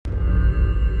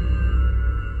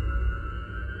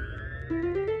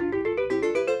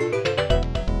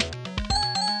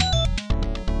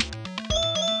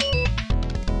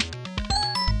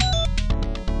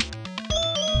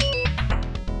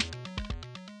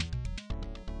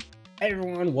Hey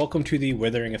everyone, welcome to the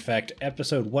Withering Effect,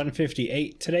 episode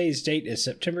 158. Today's date is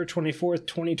September 24th,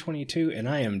 2022, and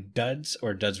I am Duds,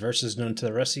 or Duds Versus, known to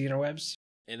the rest of the interwebs.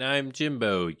 And I'm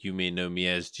Jimbo. You may know me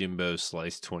as Jimbo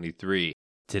Slice 23.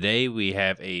 Today we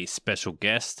have a special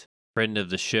guest, friend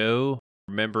of the show,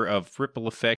 member of Ripple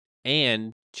Effect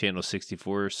and Channel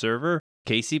 64 server,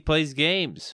 Casey Plays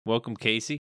Games. Welcome,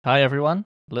 Casey. Hi everyone.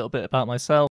 A little bit about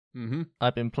myself. Mm-hmm.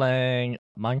 I've been playing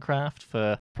Minecraft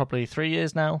for probably 3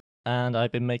 years now, and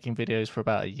I've been making videos for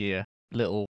about a year.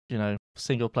 Little,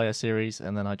 single player series,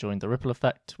 and then I joined the Ripple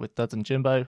Effect with Duds and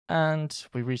Jimbo, and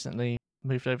we recently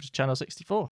moved over to Channel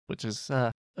 64, which is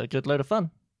a good load of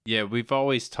fun. Yeah, we've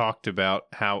always talked about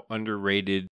how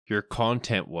underrated your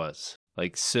content was,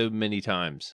 like so many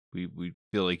times. We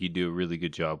feel like you do a really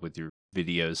good job with your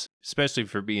videos, especially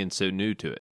for being so new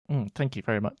to it. Thank you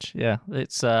very much. Yeah,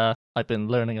 it's I've been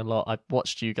learning a lot. I've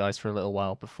watched you guys for a little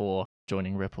while before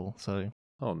joining Ripple, so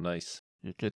Oh, nice.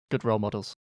 you're good role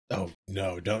models. Oh,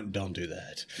 no, don't do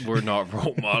that. We're not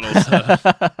role models.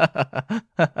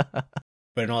 But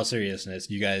in all seriousness,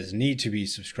 you guys need to be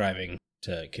subscribing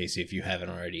to Casey if you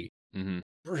haven't already. Mm-hmm.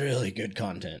 Really good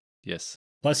content. Yes.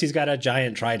 Plus, he's got a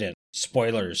giant trident.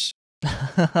 Spoilers.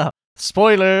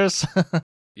 Spoilers.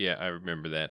 Yeah, I remember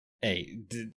that. Hey,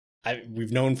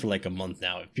 we've known for like a month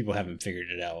now. If people haven't figured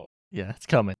it out. Yeah, it's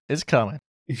coming. It's coming.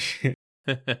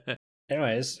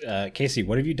 Anyways, Casey,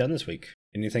 what have you done this week?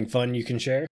 Anything fun you can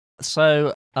share?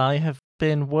 So I have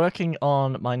been working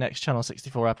on my next Channel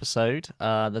 64 episode.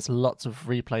 There's lots of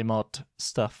replay mod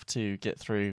stuff to get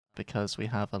through because we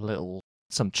have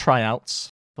some tryouts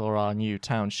for our new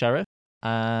town sheriff.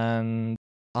 And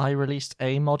I released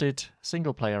a modded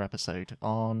single player episode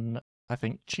on, I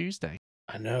think, Tuesday,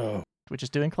 I know. which is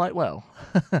doing quite well.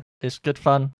 It's good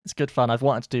fun. I've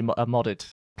wanted to do a modded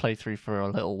playthrough for a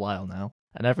little while now.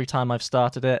 And every time I've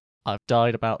started it, I've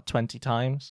died about 20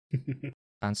 times.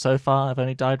 And so far, I've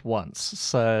only died once.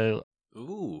 So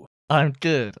Ooh. I'm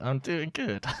good. I'm doing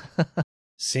good.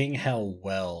 Seeing how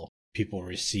well people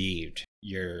received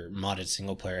your modded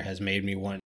single player has made me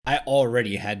want. I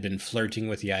already had been flirting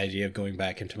with the idea of going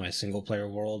back into my single player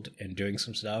world and doing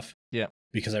some stuff. Yeah.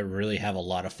 Because I really have a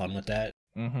lot of fun with that.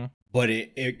 Mm-hmm. But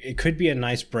it could be a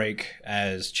nice break,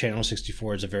 as Channel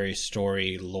 64 is a very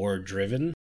story lore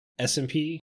driven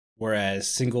SMP, whereas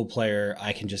single player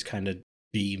I can just kind of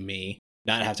be me,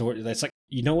 not have to worry. That's like,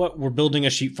 you know what? We're building a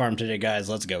sheep farm today, guys.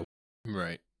 Let's go.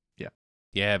 Right. Yeah.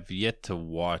 Yeah, I've yet to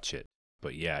watch it,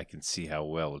 but yeah, I can see how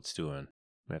well it's doing.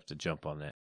 I have to jump on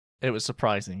that. It was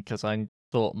surprising because I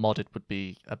thought modded would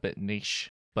be a bit niche,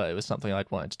 but it was something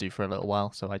I'd wanted to do for a little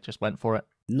while, so I just went for it.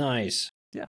 Nice.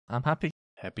 Yeah, I'm happy.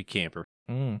 Happy camper.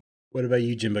 What about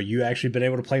you, Jimbo? You actually been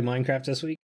able to play Minecraft this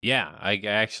week? Yeah, I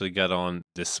actually got on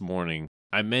this morning.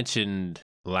 I mentioned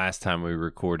last time we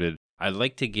recorded, I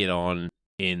like to get on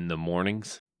in the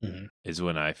mornings, is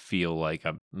when I feel like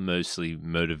I'm mostly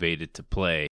motivated to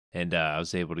play. And I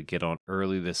was able to get on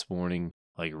early this morning,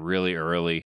 like really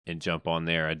early, and jump on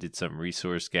there. I did some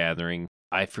resource gathering.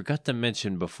 I forgot to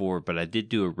mention before, but I did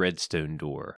do a redstone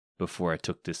door before I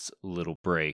took this little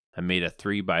break. I made a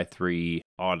 3x3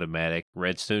 automatic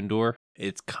redstone door.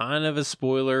 It's kind of a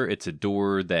spoiler. It's a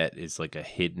door that is like a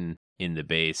hidden in the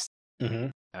base.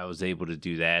 I was able to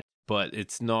do that, but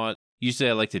it's not. Usually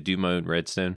I like to do my own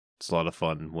redstone. It's a lot of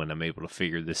fun when I'm able to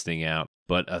figure this thing out.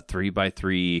 But a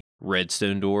 3x3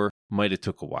 redstone door might have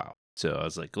took a while. So I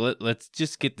was like, let's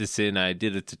just get this in. I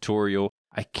did a tutorial.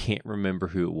 I can't remember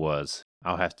who it was.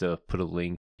 I'll have to put a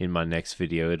link in my next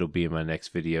video. It'll be in my next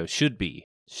video. Should be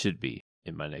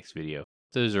in my next video.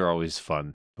 Those are always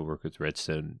fun to work with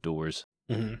redstone doors.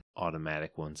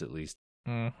 Automatic ones, at least.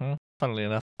 Funnily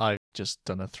enough, I've just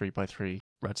done a 3x3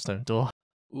 redstone door.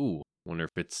 Ooh, wonder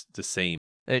if it's the same.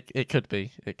 It could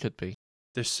be. It could be.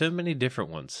 There's so many different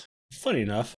ones. Funny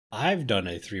enough, I've done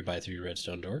a 3x3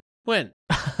 redstone door. When?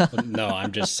 No,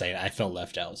 I'm just saying I felt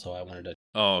left out, so I wanted to.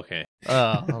 Oh, okay.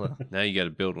 Oh, Now you got to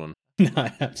build one. No, I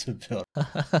have to build.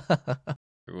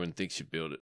 Everyone thinks you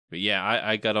build it. But yeah,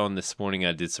 I got on this morning.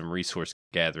 I did some resource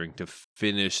gathering to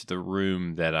finish the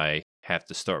room that I have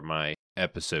to start my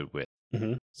episode with.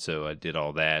 So I did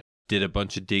all that, did a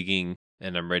bunch of digging,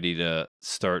 and I'm ready to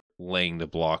start laying the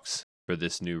blocks for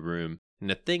this new room. And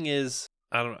the thing is,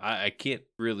 I can't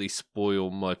really spoil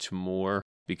much more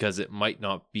because it might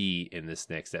not be in this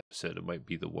next episode. It might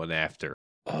be the one after.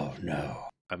 Oh no.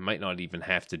 I might not even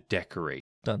have to decorate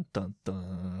dun dun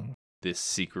dun. this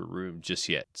secret room just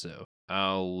yet. So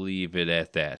I'll leave it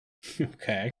at that.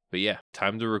 Okay. But yeah,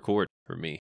 time to record for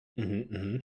me.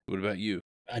 What about you?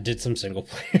 I did some single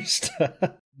player stuff.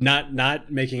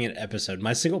 Not making an episode.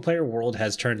 My single player world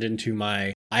has turned into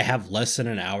my I have less than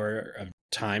an hour of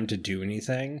time to do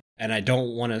anything, and I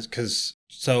don't want to, because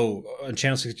so on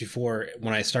Channel 64,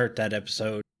 when I start that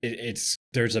episode,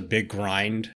 there's a big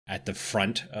grind at the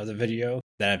front of the video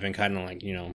that I've been kind of like,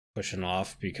 pushing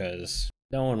off because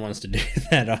no one wants to do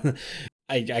that.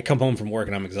 I come home from work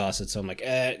and I'm exhausted, so I'm like,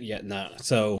 no.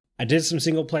 So I did some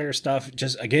single player stuff,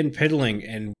 just again piddling,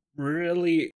 and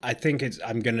really, I think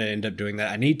I'm gonna end up doing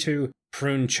that. I need to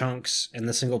prune chunks in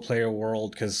the single player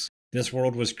world because this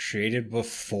world was created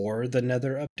before the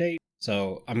Nether update.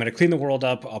 So I'm gonna clean the world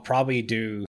up. I'll probably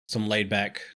do some laid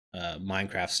back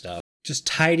Minecraft stuff, just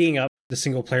tidying up the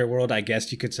single player world, I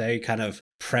guess you could say, kind of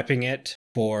prepping it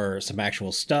for some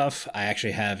actual stuff. I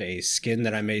actually have a skin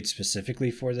that I made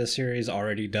specifically for this series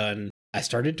already done. I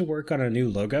started to work on a new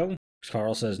logo.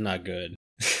 Carl says not good.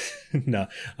 No,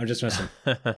 I'm just messing.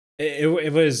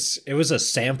 It was a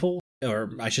sample,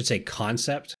 or I should say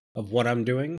concept, of what I'm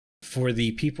doing. For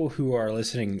the people who are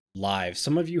listening live,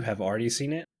 some of you have already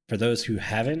seen it. For those who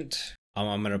haven't,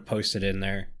 I'm going to post it in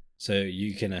there so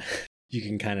you can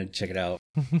kind of check it out.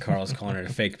 Carl's calling it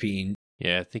a fake peen.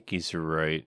 Yeah, I think he's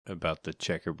right about the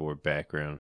checkerboard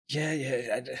background. Yeah.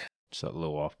 It's a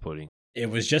little off-putting. It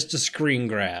was just a screen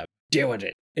grab. Deal with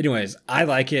it. Anyways, I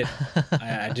like it.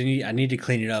 I need to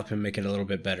clean it up and make it a little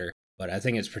bit better, but I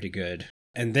think it's pretty good.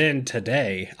 And then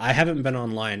today, I haven't been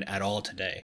online at all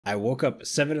today. I woke up at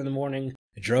 7 in the morning,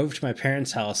 drove to my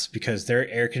parents' house because their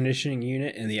air conditioning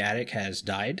unit in the attic has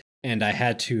died, and I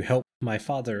had to help my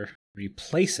father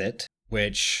replace it,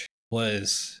 which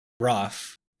was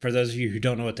rough. For those of you who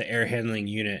don't know what the air handling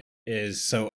unit is,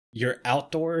 so your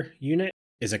outdoor unit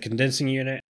is a condensing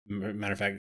unit. Matter of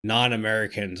fact,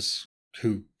 non-Americans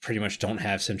who pretty much don't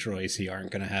have central AC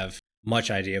aren't going to have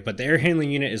much idea, but the air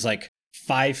handling unit is like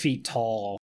 5 feet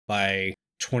tall by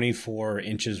 24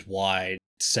 inches wide,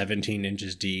 17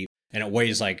 inches deep, and it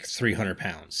weighs like 300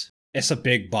 pounds. It's a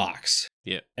big box.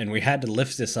 Yeah. And we had to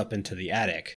lift this up into the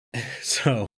attic.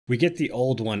 So we get the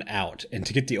old one out. And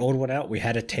to get the old one out, we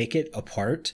had to take it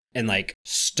apart and like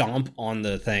stomp on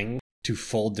the thing to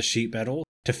fold the sheet metal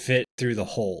to fit through the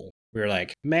hole. We were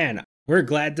like, man, we're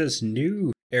glad this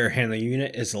new air handling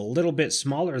unit is a little bit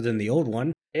smaller than the old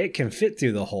one. It can fit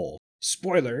through the hole.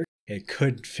 Spoiler, it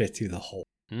could fit through the hole.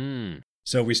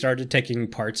 So we started taking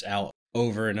parts out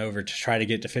over and over to try to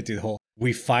get to fit through the hole.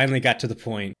 We finally got to the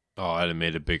point. Oh, I'd have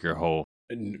made a bigger hole.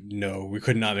 No, we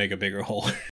could not make a bigger hole.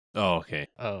 Oh, okay.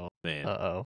 Oh, man.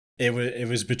 Uh-oh. It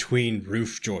was between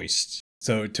roof joists.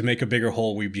 So to make a bigger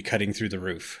hole, we'd be cutting through the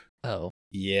roof. Oh.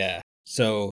 Yeah.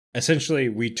 So essentially,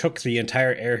 we took the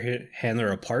entire air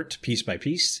handler apart piece by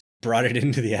piece, brought it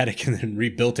into the attic, and then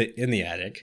rebuilt it in the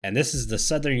attic. And this is the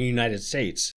southern United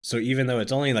States. So even though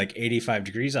it's only like 85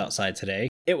 degrees outside today,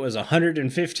 it was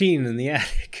 115 in the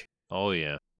attic. Oh,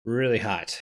 yeah. Really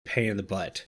hot. Pain in the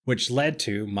butt. Which led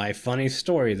to my funny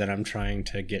story that I'm trying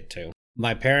to get to.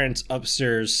 My parents'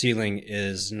 upstairs ceiling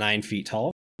is 9 feet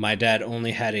tall. My dad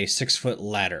only had a 6-foot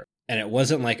ladder. And it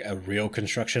wasn't like a real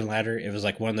construction ladder. It was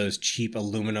like one of those cheap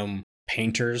aluminum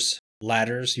painter's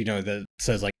ladders, that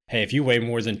says like, hey, if you weigh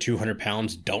more than 200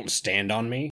 pounds, don't stand on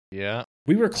me. Yeah.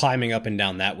 We were climbing up and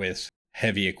down that with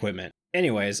heavy equipment.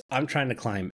 Anyways, I'm trying to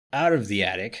climb out of the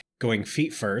attic, going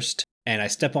feet first, and I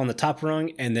step on the top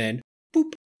rung, and then,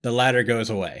 boop, the ladder goes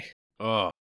away.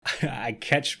 Oh. I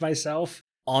catch myself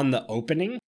on the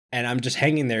opening, and I'm just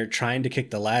hanging there trying to kick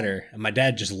the ladder, and my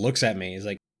dad just looks at me. He's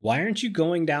like, why aren't you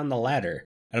going down the ladder?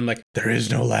 And I'm like, there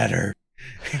is no ladder.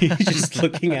 He's just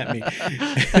looking at me,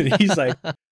 and he's like,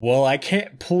 well, I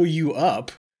can't pull you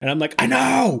up. And I'm like, I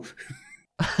know!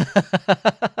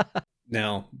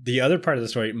 Now, the other part of the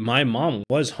story, my mom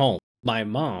was home. My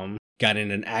mom got in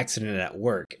an accident at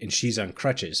work and she's on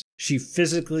crutches. She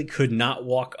physically could not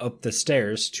walk up the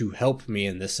stairs to help me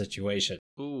in this situation.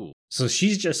 Ooh. So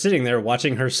she's just sitting there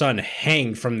watching her son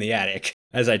hang from the attic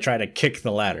as I try to kick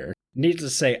the ladder.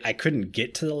 Needless to say, I couldn't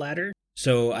get to the ladder,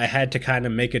 so I had to kind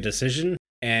of make a decision.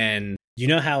 And you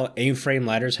know how A-frame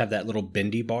ladders have that little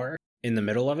bendy bar in the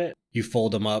middle of it? You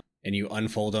fold them up and you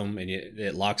unfold them and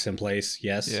it locks in place,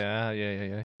 yes?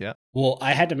 Yeah. Well,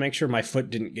 I had to make sure my foot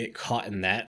didn't get caught in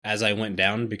that as I went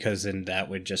down, because then that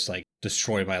would just like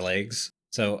destroy my legs.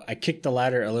 So I kicked the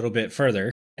ladder a little bit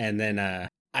further, and then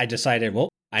I decided, well,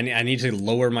 I need to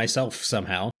lower myself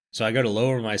somehow. So I go to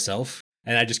lower myself,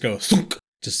 and I just go,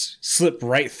 just slip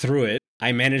right through it.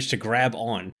 I managed to grab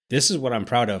on. This is what I'm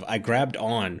proud of. I grabbed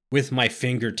on with my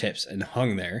fingertips and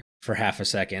hung there for half a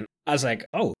second. I was like,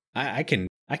 oh, I can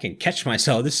catch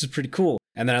myself. This is pretty cool.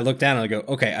 And then I look down and I go,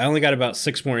 okay, I only got about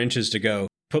 6 more inches to go.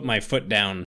 Put my foot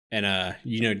down and,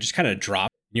 just kind of drop.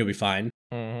 You'll be fine.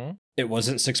 Mm-hmm. It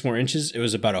wasn't 6 more inches. It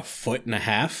was about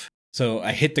 1.5 feet. So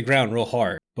I hit the ground real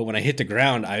hard. But when I hit the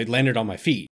ground, I landed on my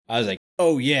feet. I was like,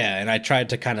 oh yeah. And I tried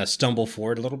to kind of stumble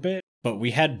forward a little bit. But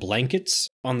we had blankets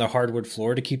on the hardwood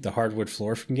floor to keep the hardwood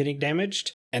floor from getting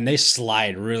damaged. And they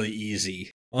slide really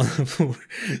easy on the floor.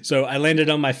 So I landed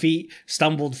on my feet,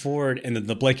 stumbled forward, and then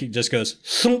the blanket just goes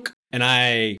thunk, and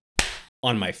I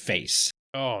on my face.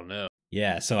 Oh, no.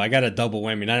 Yeah, so I got a double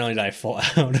whammy. Not only did I fall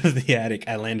out of the attic,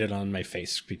 I landed on my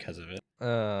face because of it.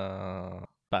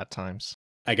 Bad times.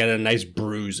 I got a nice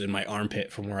bruise in my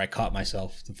armpit from where I caught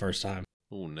myself the first time.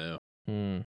 Oh, no.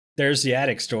 There's the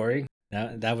attic story.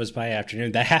 That was my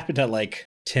afternoon. That happened at like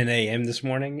 10 a.m. this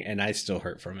morning, and I still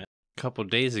hurt from it. A couple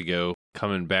days ago,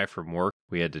 coming back from work,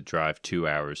 we had to drive 2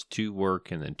 hours to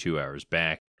work and then 2 hours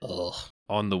back. Ugh.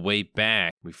 On the way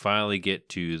back, we finally get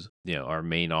to our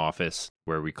main office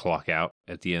where we clock out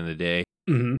at the end of the day.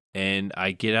 Mm-hmm. And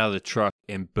I get out of the truck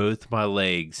and both my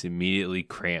legs immediately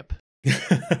cramp.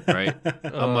 Right?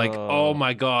 I'm like, oh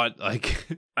my God. Like,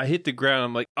 I hit the ground.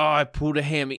 I'm like, oh, I pulled a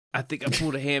hammy. I think I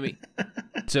pulled a hammy.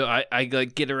 So I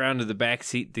like get around to the back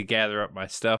seat to gather up my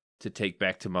stuff to take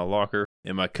back to my locker.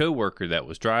 And my coworker that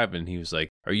was driving, he was like,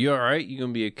 are you all right? You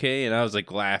gonna be okay? And I was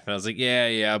like laughing. I was like,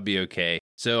 yeah, I'll be okay.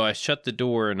 So I shut the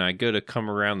door and I go to come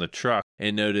around the truck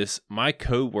and notice my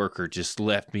coworker just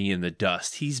left me in the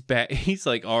dust. He's back. He's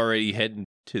like already heading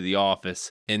to the office.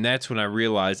 And that's when I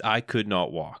realized I could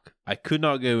not walk. I could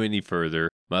not go any further.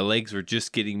 My legs were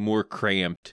just getting more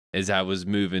cramped as I was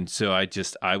moving. So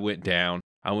I went down.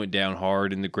 I went down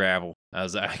hard in the gravel.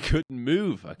 I couldn't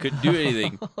move. I couldn't do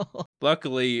anything.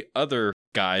 Luckily, other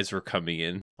guys were coming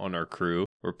in on our crew,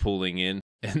 were pulling in,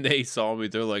 and they saw me.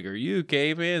 They're like, are you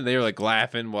okay, man? They were like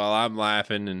laughing while I'm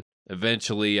laughing. And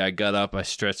eventually I got up, I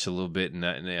stretched a little bit, and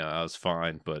I was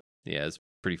fine. But yeah, it's a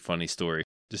pretty funny story.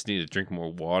 Just need to drink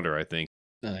more water, I think.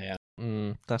 Oh,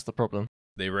 yeah. That's the problem.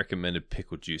 They recommended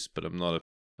pickle juice, but I'm not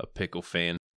a pickle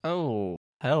fan. Oh,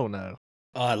 hell no.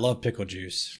 Oh, I love pickle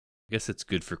juice. I guess it's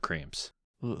good for cramps.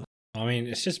 Ugh. I mean,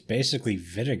 it's just basically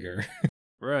vinegar.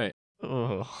 Right.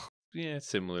 Ugh. Yeah, it's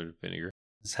similar to vinegar.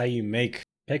 That's how you make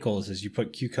pickles, is you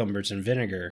put cucumbers in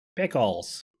vinegar.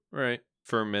 Pickles. Right.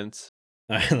 Ferments.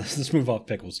 All right, let's move off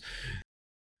pickles.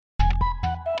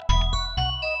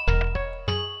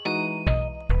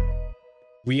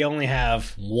 We only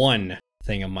have one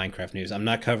thing of Minecraft news. I'm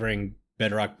not covering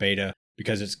Bedrock Beta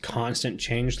because it's constant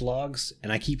change logs,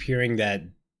 and I keep hearing that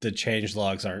the change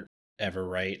logs aren't ever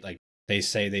right. Like, they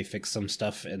say they fixed some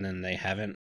stuff and then they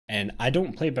haven't. And I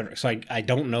don't play Bedrock, so I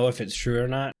don't know if it's true or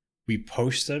not. We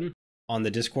post them on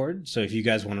the Discord, so if you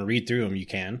guys want to read through them, you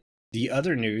can. The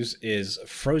other news is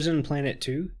Frozen Planet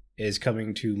 2 is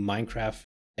coming to Minecraft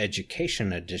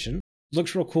Education Edition.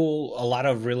 Looks real cool. A lot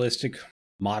of realistic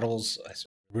models,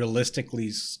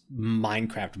 realistically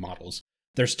Minecraft models.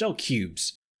 They're still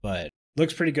cubes, but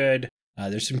looks pretty good.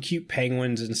 There's some cute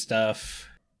penguins and stuff.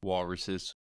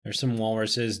 Walruses. There's some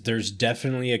walruses. There's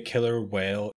definitely a killer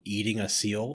whale eating a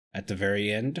seal at the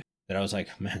very end that I was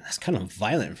like, man, that's kind of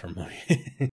violent for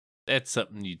me. That's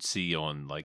something you'd see on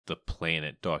like the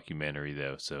Planet documentary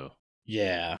though, so.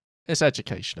 Yeah. It's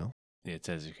educational. It's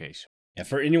education. Yeah,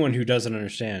 for anyone who doesn't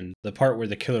understand, the part where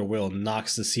the killer whale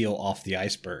knocks the seal off the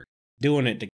iceberg, doing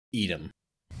it to eat him.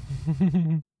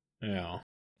 Yeah.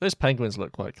 Those penguins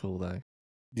look quite cool though.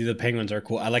 The penguins are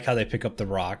cool. I like how they pick up the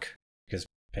rock, because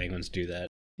penguins do that.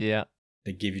 Yeah.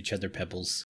 They give each other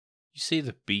pebbles. You see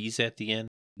the bees at the end?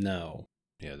 No.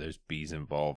 Yeah, there's bees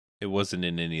involved. It wasn't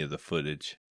in any of the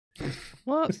footage.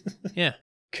 What? Yeah.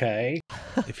 Okay.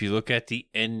 If you look at the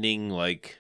ending,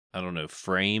 like, I don't know,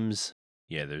 frames,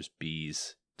 yeah, there's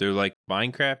bees. They're like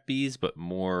Minecraft bees, but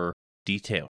more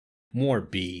detailed. More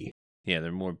bee. Yeah,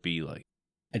 they're more bee-like.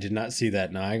 I did not see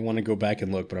that. Now I want to go back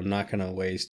and look, but I'm not going to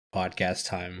waste podcast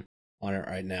time on it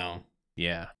right now.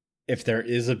 Yeah. If there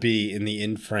is a bee in the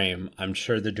end frame, I'm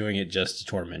sure they're doing it just to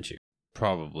torment you.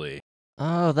 Probably.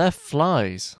 Oh, they're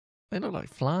flies. They look like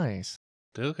flies.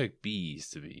 They look like bees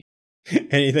to me.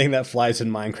 Anything that flies in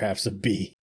Minecraft's a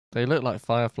bee. They look like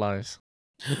fireflies.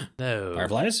 No.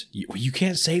 Fireflies? You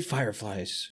can't say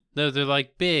fireflies. No, they're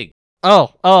like big.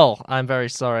 Oh, I'm very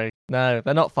sorry. No,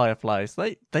 they're not fireflies.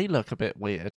 They look a bit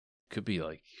weird. Could be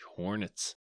like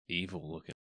hornets. Evil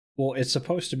looking. Well, it's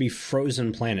supposed to be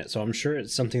frozen planet, so I'm sure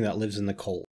it's something that lives in the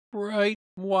cold. Right.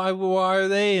 Why are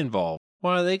they involved?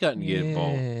 Why are they gotten to get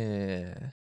involved?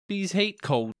 Yeah. Bees hate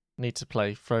cold. Need to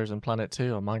play Frozen Planet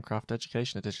 2 on Minecraft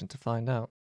Education Edition to find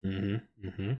out.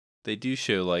 They do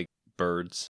show like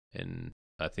birds and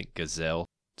I think gazelle.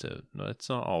 So no, it's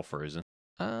not all frozen.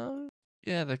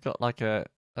 Yeah, they've got like an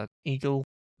eagle.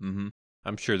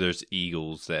 I'm sure there's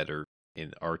eagles that are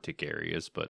in Arctic areas,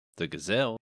 but the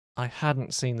gazelle, I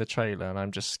hadn't seen the trailer, and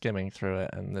I'm just skimming through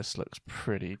it, and this looks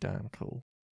pretty damn cool.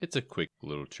 It's a quick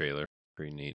little trailer.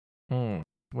 Pretty neat.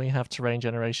 We have terrain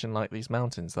generation like these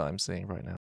mountains that I'm seeing right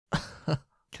now.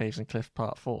 Caves and Cliff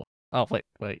Part 4. Oh,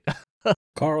 wait.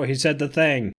 Carl, he said the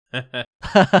thing.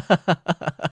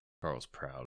 Carl's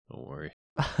proud. Don't worry.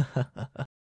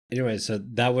 Anyway, so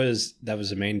that was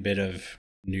the main bit of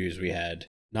news we had.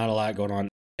 Not a lot going on.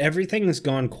 Everything's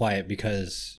gone quiet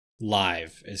because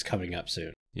Live is coming up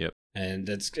soon. Yep. And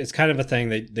it's kind of a thing.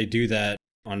 They do that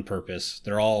on purpose.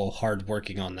 They're all hard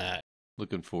working on that.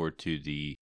 Looking forward to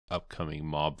the upcoming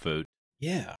mob vote.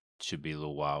 Yeah. Should be a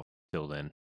little while till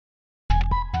then.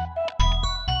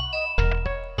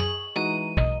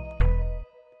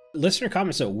 Listener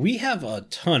comments. So we have a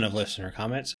ton of listener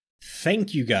comments.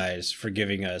 Thank you guys for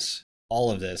giving us all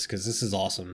of this, because this is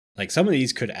awesome. Like, some of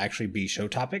these could actually be show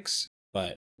topics,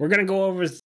 but we're going to go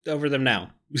over them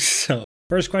now. So,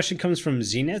 first question comes from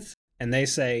Zenith, and they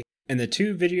say, in the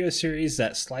 2 video series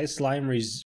that Slice Slime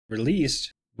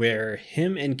released, where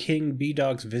him and King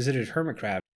B-Dogs visited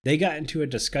Hermitcraft, they got into a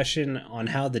discussion on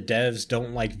how the devs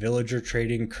don't like villager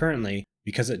trading currently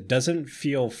because it doesn't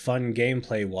feel fun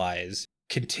gameplay-wise.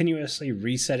 Continuously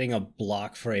resetting a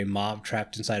block for a mob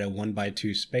trapped inside a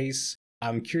 1x2 space.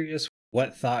 I'm curious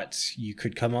what thoughts you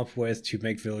could come up with to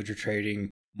make villager trading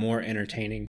more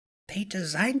entertaining. They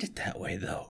designed it that way,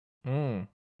 though.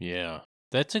 Yeah,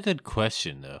 that's a good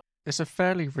question, though. It's a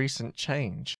fairly recent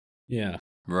change. Yeah.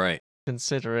 Right.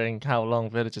 Considering how long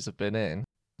villagers have been in.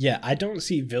 Yeah, I don't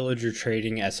see villager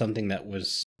trading as something that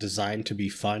was designed to be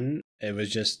fun. It was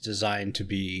just designed to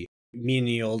be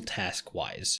menial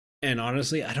task-wise. And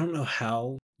honestly, I don't know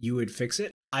how you would fix it.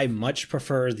 I much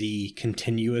prefer the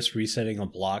continuous resetting a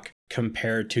block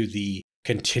compared to the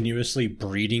continuously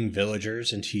breeding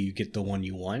villagers until you get the one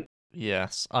you want.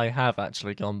 Yes, I have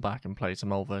actually gone back and played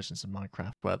some old versions of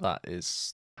Minecraft where that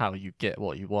is how you get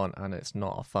what you want, and it's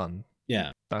not fun.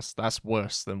 Yeah. That's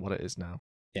worse than what it is now.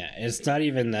 Yeah, it's not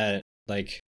even that,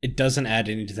 like, it doesn't add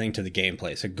anything to the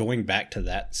gameplay. So going back to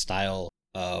that style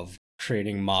of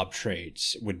creating mob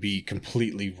trades would be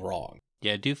completely wrong.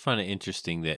 Yeah, I do find it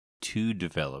interesting that 2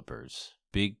 developers,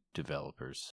 big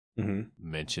developers,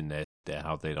 mentioned that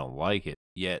how they don't like it.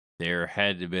 Yet there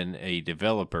had to been a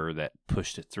developer that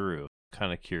pushed it through.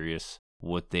 Kind of curious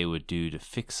what they would do to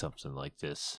fix something like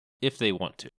this, if they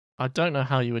want to. I don't know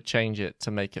how you would change it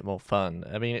to make it more fun.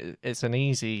 I mean, it's an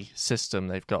easy system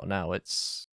they've got now.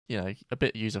 It's, a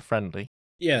bit user-friendly.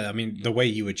 Yeah, I mean, the way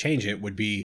you would change it would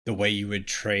be the way you would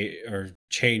trade or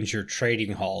change your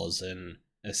trading halls and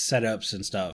setups and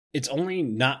stuff. It's only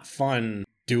not fun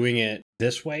doing it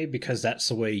this way because that's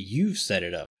the way you've set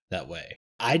it up that way.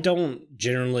 I don't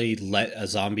generally let a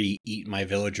zombie eat my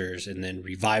villagers and then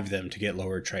revive them to get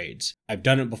lower trades. I've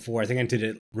done it before. I think I did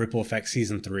it Ripple Effect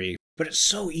Season 3. But it's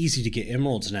so easy to get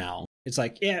emeralds now. It's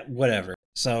like, yeah, whatever.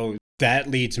 So that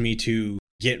leads me to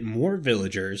get more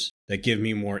villagers that give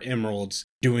me more emeralds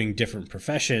doing different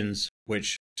professions,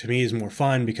 which to me is more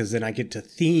fun because then I get to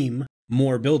theme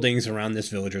more buildings around this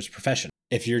villager's profession.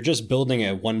 If you're just building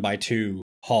a 1x2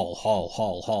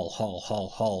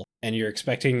 hall, and you're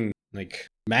expecting like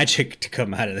magic to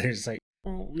come out of there, it's like,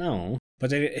 well, no.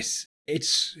 But it's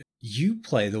you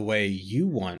play the way you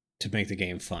want to make the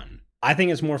game fun. I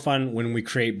think it's more fun when we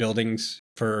create buildings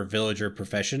for villager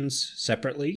professions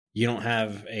separately. You don't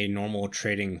have a normal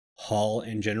trading hall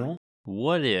in general.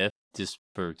 What if, just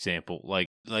for example,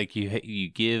 like you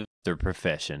give their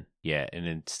profession, yeah, and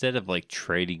instead of like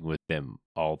trading with them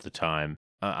all the time,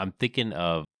 I'm thinking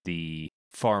of the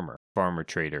farmer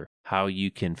trader, how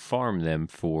you can farm them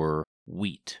for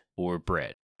wheat or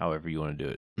bread, however you want to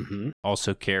do it.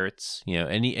 Also carrots,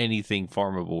 anything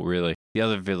farmable, really. The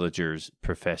other villagers'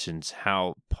 professions,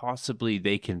 how possibly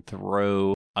they can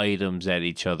throw items at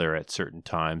each other at certain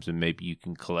times, and maybe you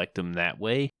can collect them that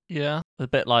way. Yeah, a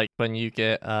bit like when you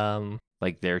get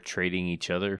like they're trading each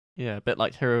other. Yeah, a bit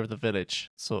like Hero of the Village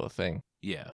sort of thing.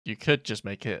 Yeah. You could just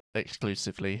make it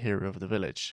exclusively Hero of the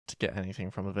Village to get anything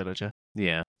from a villager.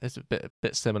 Yeah. It's a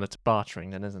bit similar to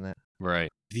bartering then, isn't it? Right.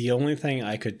 The only thing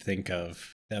I could think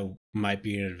of that might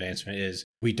be an advancement is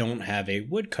we don't have a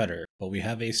woodcutter, but we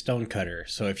have a stonecutter.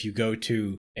 So if you go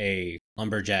to a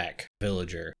lumberjack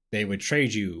villager, they would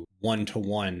trade you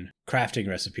 1-to-1 crafting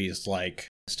recipes like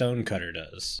a stonecutter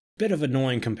does. Bit of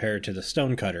annoying compared to the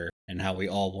stonecutter and how we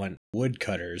all want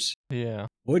woodcutters. Yeah.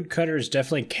 Woodcutters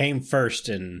definitely came first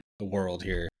in the world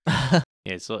here. Yeah,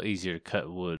 it's a lot easier to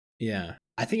cut wood. Yeah.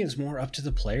 I think it's more up to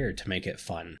the player to make it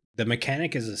fun. The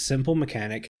mechanic is a simple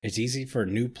mechanic. It's easy for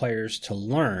new players to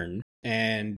learn,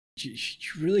 and you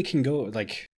really can go,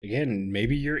 like, again,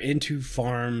 maybe you're into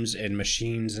farms and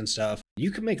machines and stuff.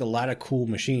 You can make a lot of cool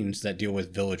machines that deal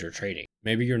with villager trading.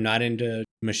 Maybe you're not into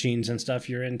machines and stuff,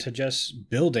 you're into just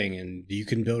building, and you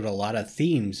can build a lot of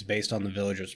themes based on the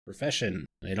villager's profession.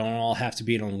 They don't all have to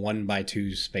be in a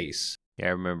 1x2 space. Yeah,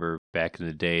 I remember back in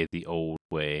the day, the old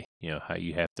way, how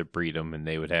you have to breed them and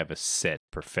they would have a set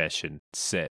profession,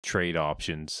 set trade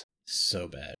options. So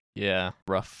bad. Yeah,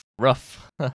 rough.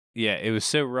 Yeah, it was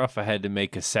so rough I had to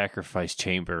make a sacrifice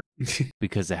chamber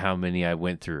because of how many I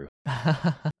went through.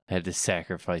 I had to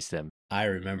sacrifice them. I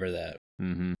remember that.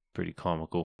 Mm-hmm. Pretty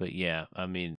comical. But yeah, I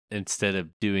mean, instead of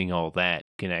doing all that,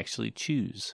 you can actually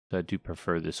choose. So I do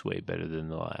prefer this way better than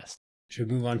the last. Should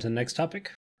we move on to the next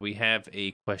topic? We have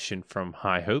a question from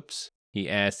High Hopes. He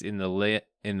asked, in the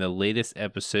latest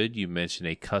episode, you mentioned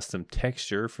a custom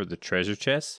texture for the treasure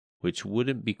chest, which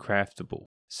wouldn't be craftable.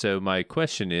 So my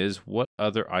question is, what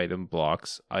other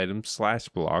items/blocks,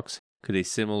 could a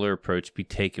similar approach be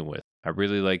taken with? I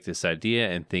really like this idea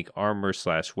and think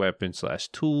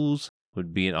armor/weapon/tools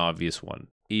would be an obvious one,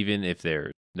 even if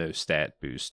there's no stat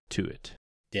boost to it.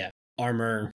 Yeah,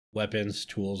 armor, weapons,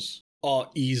 tools,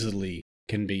 all easily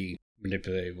can be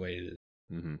manipulated.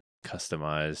 Mm-hmm.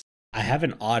 Customized. I have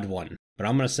an odd one, but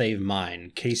I'm going to save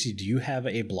mine. Casey, do you have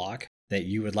a block that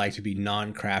you would like to be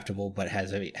non-craftable but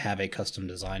have a custom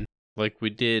design? Like we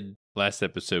did last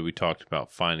episode, we talked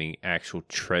about finding actual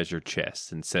treasure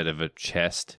chests instead of a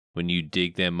chest when you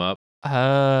dig them up.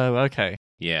 Oh, okay.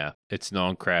 Yeah, it's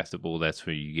non-craftable. That's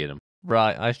where you get them.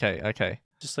 Right, okay.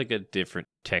 Just like a different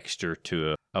texture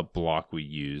to a block we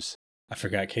use. I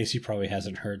forgot. Casey probably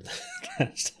hasn't heard the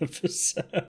last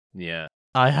episode. Yeah.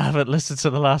 I haven't listened to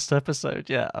the last episode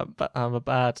yet. I'm a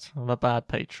bad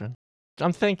patron.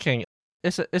 I'm thinking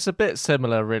it's a bit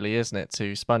similar, really, isn't it,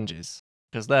 to sponges?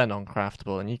 Because they're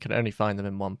non-craftable and you can only find them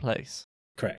in one place.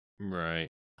 Correct. Right.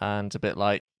 And a bit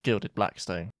like gilded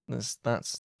blackstone. That's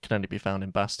can only be found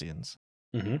in bastions.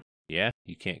 Mm-hmm. Yeah,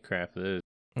 you can't craft those.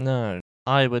 No,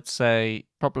 I would say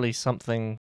probably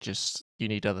something. Just you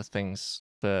need other things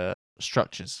for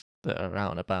structures that are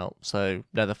out and about. So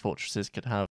nether fortresses could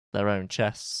have their own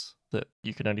chests that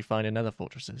you can only find in nether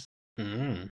fortresses.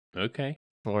 Mm-hmm. Okay.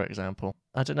 For example,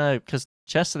 I don't know, because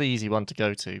chests are the easy one to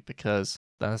go to because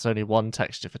there's only one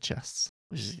texture for chests,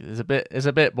 which is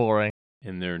a bit boring.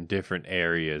 And they're in different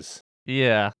areas.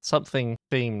 Yeah, something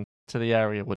themed to the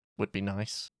area would be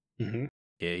nice. Mm-hmm.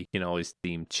 Yeah, you can always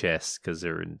theme chests because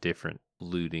they're in different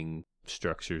looting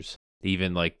structures.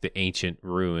 Even like the ancient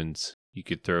ruins, you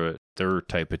could throw a third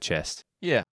type of chest.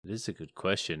 Yeah. It is a good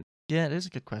question. Yeah, it is a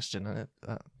good question, and it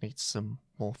needs some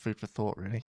more food for thought,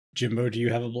 really. Jimbo, do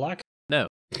you have a block? No.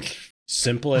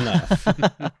 Simple enough.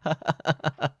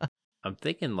 I'm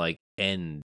thinking like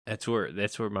end. That's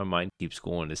where my mind keeps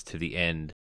going, is to the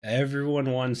end.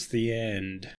 Everyone wants the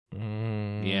end.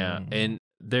 Yeah, and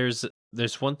there's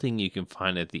one thing you can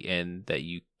find at the end that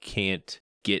you can't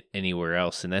get anywhere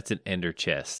else, and that's an ender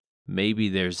chest. Maybe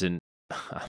there's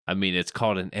it's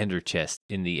called an ender chest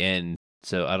in the end,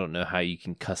 so I don't know how you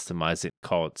can customize it,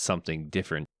 call it something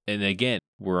different. And again,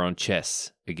 we're on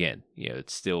chests again.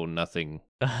 It's still nothing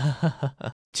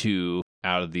too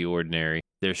out of the ordinary.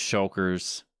 There's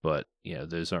shulkers, but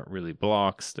those aren't really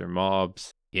blocks, they're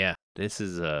mobs. Yeah, this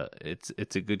is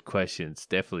it's a good question. It's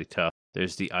definitely tough.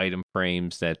 There's the item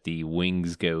frames that the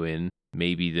wings go in.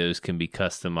 Maybe those can be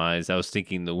customized. I was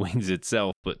thinking the wings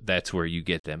itself, but that's where you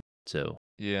get them. So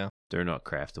yeah, they're not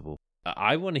craftable.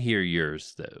 I want to hear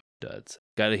yours though, Duds.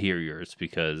 Got to hear yours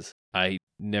because I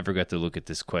never got to look at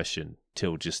this question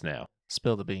till just now.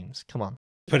 Spill the beans. Come on.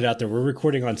 Put it out there. We're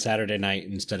recording on Saturday night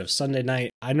instead of Sunday night.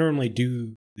 I normally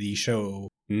do the show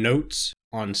notes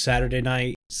on Saturday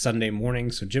night, Sunday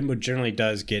morning, so Jimbo generally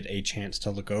does get a chance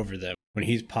to look over them when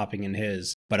he's popping in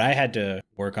his. But I had to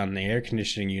work on the air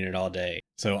conditioning unit all day,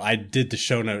 so I did the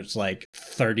show notes like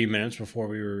 30 minutes before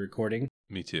we were recording.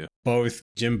 Me too. Both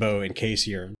Jimbo and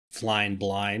Casey are flying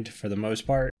blind for the most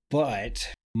part,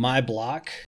 but my block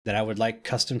that I would like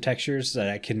custom textures that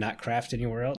I cannot craft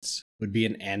anywhere else would be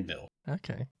an anvil.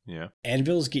 Okay. Yeah.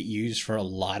 Anvils get used for a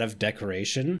lot of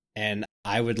decoration, and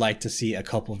I would like to see a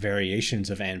couple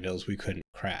variations of anvils we couldn't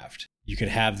craft. You could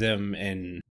have them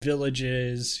in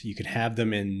villages, you could have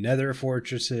them in nether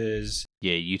fortresses.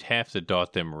 Yeah, you'd have to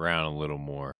dot them around a little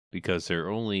more because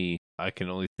I can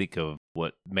only think of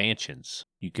what mansions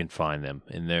you can find them,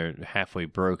 and they're halfway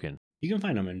broken. You can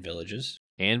find them in villages.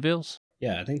 Anvils?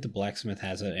 Yeah, I think the blacksmith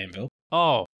has an anvil.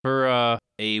 Oh, for a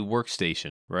workstation,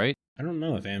 right? I don't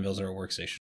know if anvils are a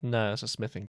workstation. No, it's a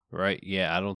smithing. Right,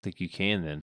 yeah, I don't think you can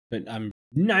then. But I'm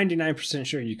 99%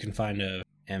 sure you can find a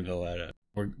anvil at a...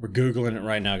 We're Googling it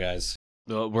right now, guys.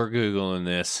 Well, we're Googling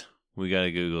this. We got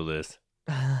to Google this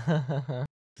because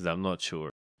I'm not sure.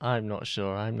 I'm not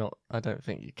sure. I don't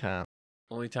think you can.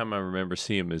 Only time I remember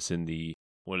seeing them is in the,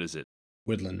 what is it?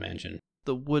 Woodland Mansion.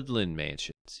 The Woodland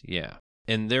Mansions, yeah.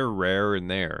 And they're rare in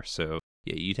there, so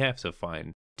yeah, you'd have to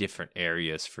find different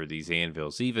areas for these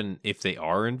anvils. Even if they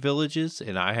are in villages,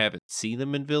 and I haven't seen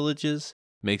them in villages,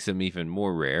 makes them even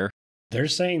more rare. They're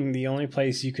saying the only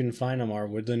place you can find them are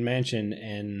Woodland Mansion,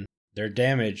 and they're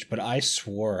damaged, but I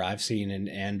swore I've seen an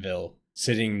anvil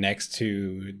sitting next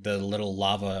to the little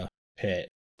lava pit.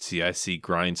 See, I see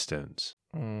grindstones.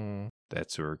 Mm.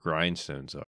 That's where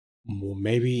grindstones are. Well,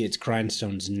 maybe it's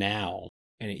grindstones now,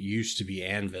 and it used to be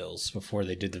anvils before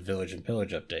they did the Village and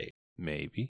Pillage update.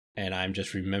 Maybe. And I'm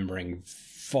just remembering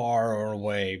far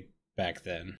away back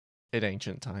then. In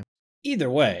ancient time. Either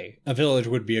way, a village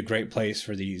would be a great place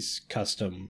for these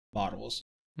custom models.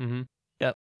 Mm-hmm.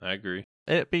 Yep. I agree.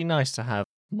 It'd be nice to have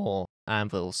more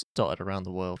anvils dotted around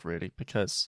the world, really,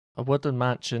 because a woodland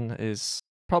mansion is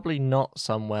probably not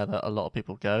somewhere that a lot of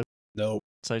people go. Nope.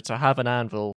 So to have an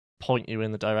anvil point you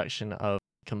in the direction of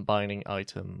combining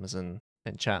items and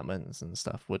enchantments and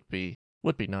stuff would be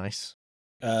nice.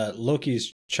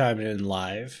 Loki's chiming in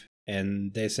live,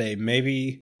 and they say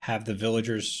maybe have the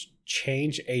villagers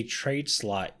change a trade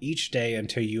slot each day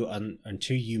until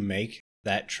you make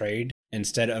that trade,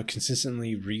 instead of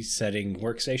consistently resetting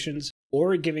workstations,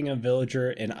 or giving a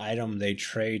villager an item they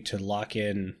trade to lock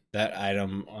in that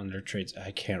item on their trades.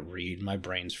 I can't read. My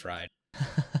brain's fried.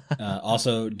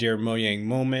 Also, Dear Mojang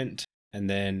Moment. And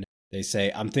then they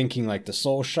say, I'm thinking like the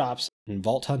soul shops and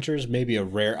vault hunters, maybe a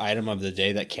rare item of the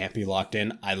day that can't be locked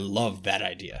in. I love that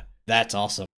idea. That's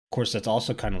awesome. Of course, that's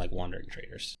also kind of like wandering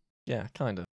traders. Yeah,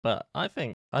 kind of. But I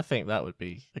think that would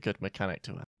be a good mechanic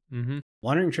to it. Mm-hmm.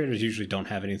 Wandering traders usually don't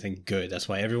have anything good. That's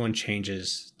why everyone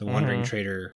changes the wandering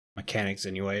trader mechanics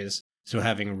anyways. So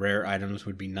having rare items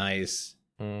would be nice.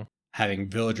 Having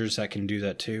villagers that can do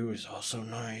that too is also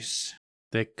nice.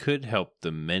 That could help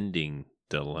the mending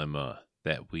dilemma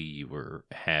that we were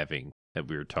having, that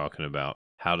we were talking about.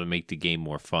 How to make the game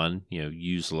more fun,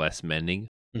 use less mending.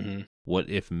 Mm-hmm. What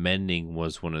if mending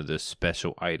was one of those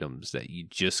special items that you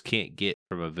just can't get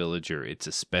from a villager? It's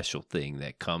a special thing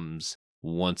that comes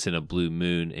once in a blue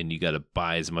moon, and you got to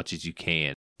buy as much as you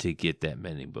can to get that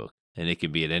mending book. And it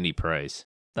can be at any price.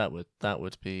 That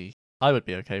would be... I would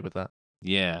be okay with that.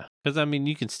 Yeah, because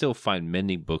you can still find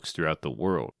mending books throughout the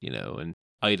world, and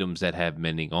items that have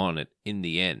mending on it in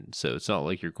the end. So it's not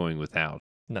like you're going without.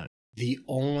 No. The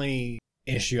only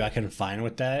issue I can find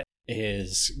with that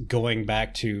is going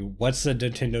back to what's the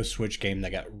Nintendo Switch game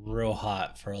that got real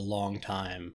hot for a long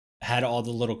time? Had all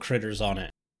the little critters on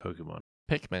it. Pokemon.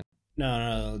 Pikmin.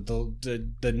 No,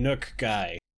 the Nook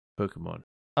guy. Pokemon.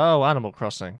 Oh, Animal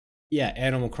Crossing. Yeah,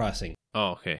 Animal Crossing.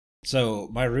 Oh, okay. So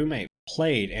my roommate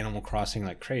played Animal Crossing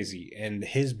like crazy, and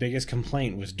his biggest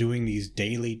complaint was doing these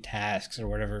daily tasks or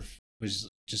whatever was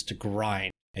just a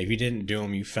grind. If you didn't do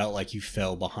them, you felt like you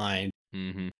fell behind.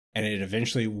 Mm-hmm. And it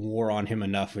eventually wore on him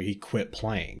enough where he quit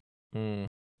playing.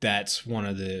 That's one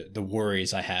of the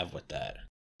worries I have with that.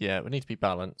 Yeah, it would need to be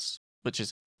balanced, which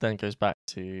then goes back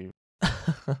to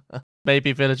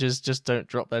maybe villagers just don't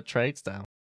drop their trades down.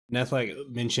 Nethlight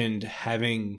mentioned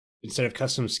having, instead of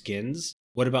custom skins,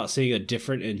 what about seeing a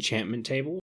different enchantment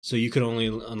table? So you could only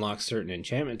unlock certain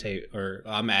enchantment or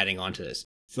I'm adding on to this.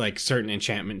 It's like certain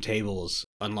enchantment tables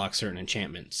unlock certain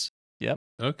enchantments. Yep.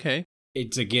 Okay.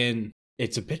 It's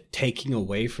a bit taking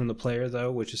away from the player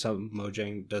though, which is something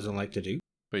Mojang doesn't like to do.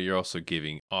 But you're also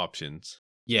giving options.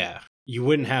 Yeah. You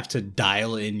wouldn't have to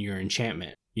dial in your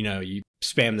enchantment. You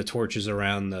spam the torches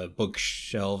around the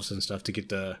bookshelves and stuff to get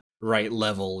the right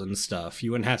level and stuff.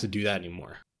 You wouldn't have to do that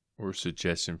anymore. Or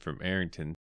suggestion from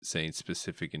Arrington saying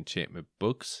specific enchantment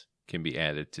books can be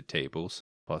added to tables,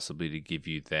 possibly to give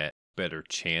you that better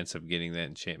chance of getting that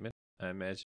enchantment, I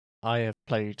imagine. I have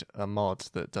played a mod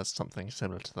that does something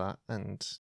similar to that, and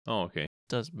okay,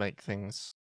 does make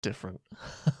things different.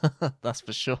 That's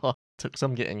for sure. Took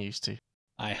some getting used to.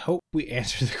 I hope we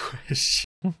answered the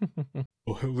question.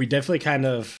 We definitely kind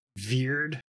of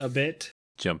veered a bit.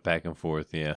 Jump back and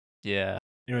forth, yeah. Yeah.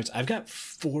 Anyways, I've got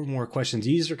 4 more questions.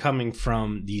 These are coming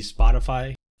from the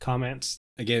Spotify comments.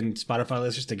 Again, Spotify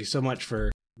listeners, thank you so much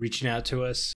for reaching out to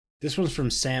us. This one's from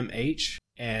Sam H,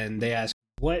 and they ask,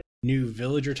 what new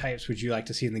villager types would you like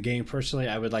to see in the game? Personally,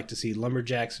 I would like to see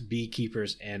lumberjacks,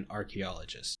 beekeepers, and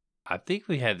archaeologists. I think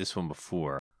we had this one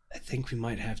before. I think we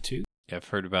might have too. Yeah, I've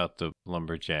heard about the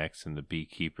lumberjacks and the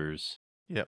beekeepers.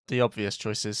 Yep, the obvious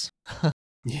choices.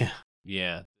 Yeah.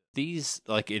 Yeah. These,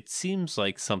 it seems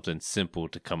like something simple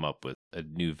to come up with, a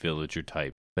new villager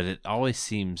type. but it always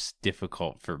seems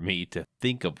difficult for me to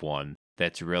think of one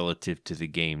that's relative to the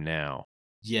game now.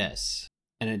 Yes.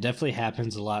 And it definitely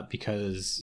happens a lot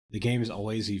because the game is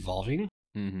always evolving.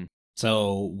 Mm-hmm.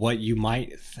 So what you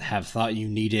might have thought you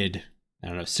needed,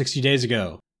 60 days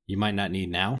ago, you might not need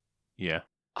now. Yeah.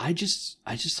 I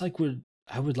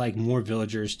would like more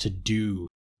villagers to do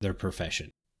their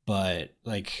profession. But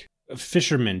like a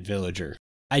fisherman villager,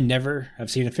 I never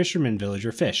have seen a fisherman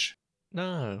villager fish.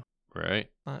 No. Right.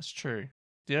 That's true.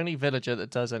 The only villager that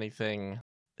does anything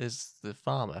is the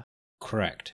farmer.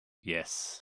 Correct.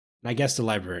 Yes. And I guess the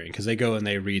librarian, because they go and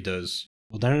they read those.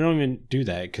 Well, then I don't even do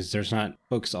that because there's not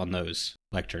books on those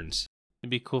lecterns. It'd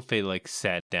be cool if they like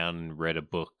sat down and read a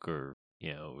book or,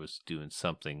 was doing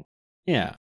something.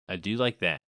 Yeah. I do like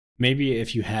that. Maybe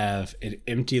if you have an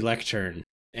empty lectern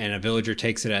and a villager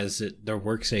takes it as their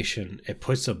workstation, it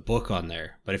puts a book on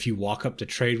there. But if you walk up to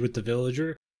trade with the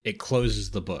villager, it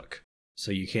closes the book.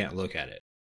 So you can't look at it.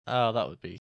 Oh, that would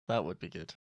be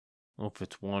good. Well, if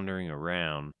it's wandering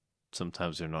around,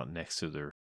 sometimes they're not next to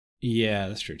their... Yeah,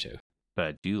 that's true too. But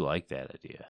I do like that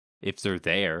idea. If they're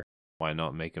there, why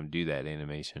not make them do that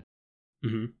animation?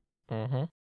 Mm-hmm. Mm-hmm.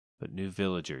 But new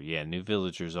villager, new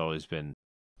villager's always been...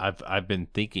 I've been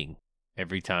thinking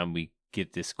every time we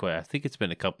get this question. I think it's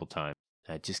been a couple times.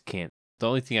 I just can't... The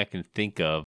only thing I can think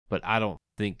of, but I don't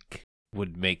think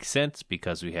would make sense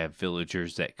because we have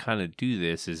villagers that kind of do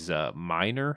this, is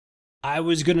miner. I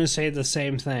was going to say the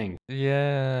same thing.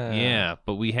 Yeah. Yeah,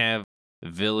 but we have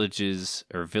villages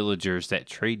or villagers that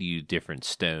trade you different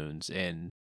stones and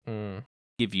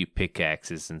give you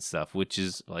pickaxes and stuff, which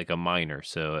is like a miner,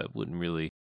 so it wouldn't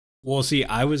really... Well, see,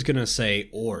 I was going to say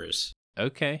ores.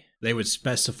 Okay. They would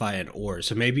specify an ore.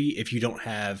 So maybe if you don't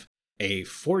have a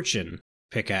fortune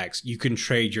pickaxe, you can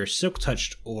trade your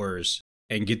silk-touched ores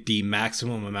and get the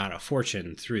maximum amount of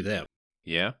fortune through them.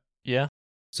 Yeah? Yeah.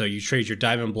 So you trade your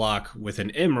diamond block with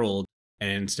an emerald,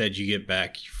 and instead you get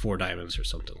back 4 diamonds or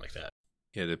something like that.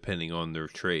 Yeah, depending on their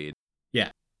trade.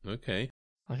 Yeah. Okay.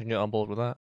 I can get on board with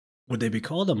that. Would they be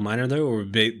called a miner, though, or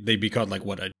would they be called, like,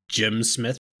 what, a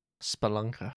gemsmith?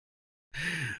 Spelunker.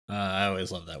 I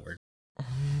always love that word.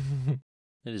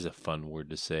 It is a fun word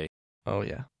to say. Oh,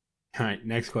 yeah. All right,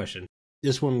 next question.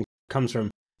 This one comes from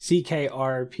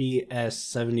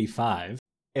CKRPS75.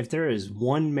 If there is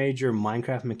one major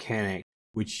Minecraft mechanic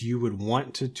which you would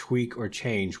want to tweak or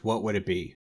change, what would it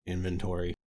be?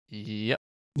 Inventory. Yep.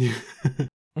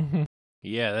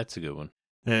 Yeah, that's a good one.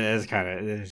 That's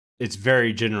it's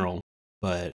very general,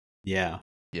 but yeah.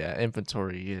 Yeah,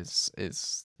 inventory is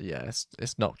it's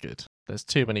not good. There's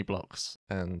too many blocks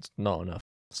and not enough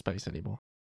space anymore.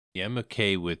 Yeah, I'm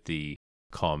okay with the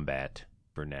combat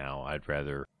for now. I'd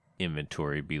rather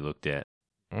inventory be looked at.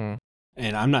 And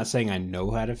I'm not saying I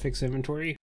know how to fix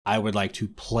inventory. I would like to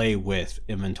play with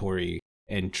inventory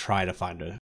and try to find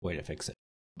a way to fix it.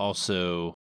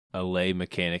 Also, allay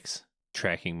mechanics,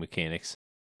 tracking mechanics.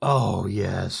 Oh,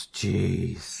 yes.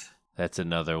 Jeez. That's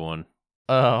another one.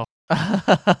 Oh.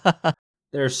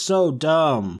 They're so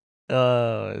dumb.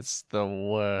 Oh, it's the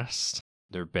worst.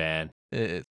 They're bad.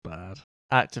 It's bad.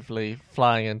 Actively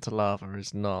flying into lava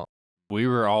is not. We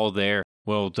were all there.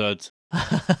 Well, Duds.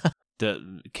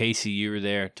 Casey, you were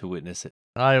there to witness it.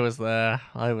 I was there.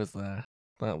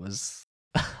 That was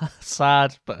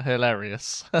sad but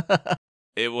hilarious.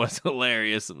 It was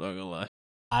hilarious, I'm not gonna lie.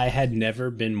 I had never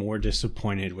been more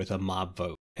disappointed with a mob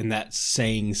vote, and that's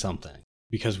saying something,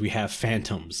 because we have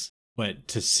phantoms. But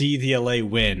to see the LA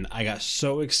win, I got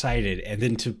so excited, and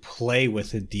then to play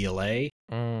with the DLA,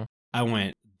 I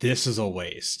went, this is a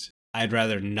waste. I'd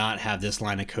rather not have this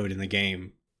line of code in the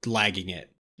game lagging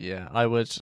it. Yeah, I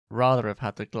would rather have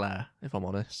had the glare, if I'm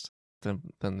honest, than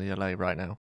the LA right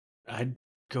now. I'd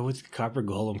go with the copper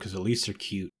golem because at least they're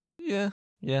cute. Yeah.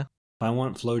 If I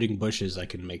want floating bushes, I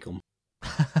can make them.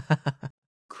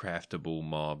 Craftable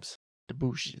mobs. The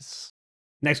bushes.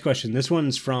 Next question. This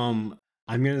one's from,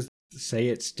 I'm going to say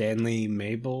it, Stanley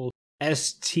Mabel.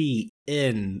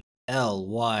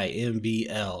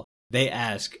 STNLYMBL. They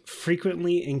ask,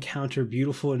 frequently encounter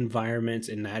beautiful environments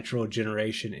and natural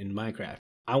generation in Minecraft.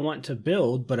 I want to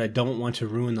build, but I don't want to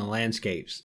ruin the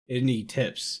landscapes. Any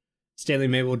tips? Stanley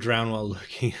Mabel drowned while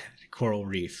looking at coral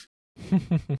reef.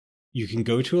 You can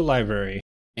go to a library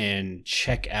and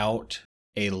check out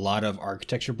a lot of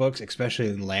architecture books,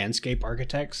 especially landscape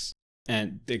architects.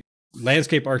 And the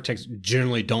landscape architects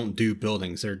generally don't do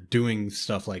buildings. They're doing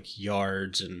stuff like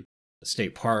yards and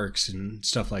state parks and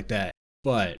stuff like that.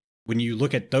 But when you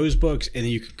look at those books and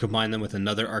then you can combine them with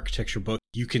another architecture book,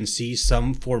 you can see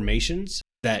some formations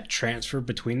that transfer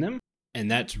between them. And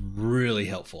that's really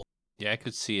helpful. Yeah, I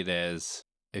could see it as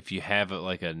if you have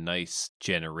like a nice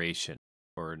generation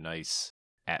or a nice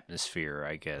atmosphere,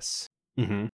 I guess,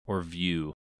 or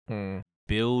view,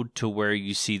 build to where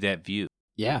you see that view.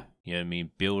 Yeah. You know what I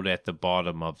mean? Build at the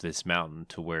bottom of this mountain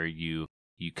to where you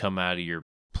come out of your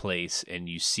place and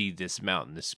you see this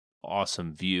mountain, this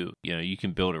awesome view. You know, you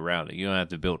can build around it. You don't have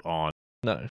to build on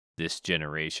this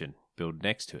generation. Build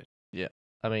next to it. Yeah.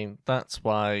 I mean, that's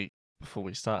why before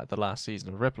we started the last season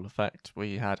of Ripple Effect,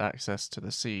 we had access to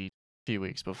the seed a few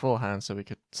weeks beforehand so we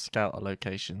could scout a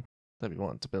location that we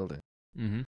wanted to build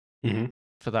in.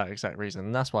 For that exact reason.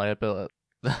 And that's why I built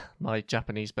my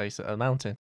Japanese base at a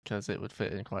mountain, because it would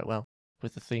fit in quite well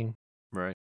with the theme.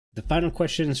 Right. The final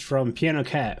question is from Piano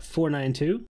Cat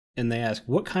 492, and they ask,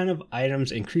 what kind of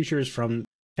items and creatures from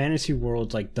fantasy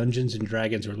worlds like Dungeons and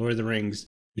Dragons or Lord of the Rings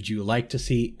would you like to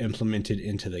see implemented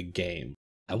into the game?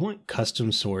 I want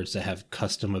custom swords that have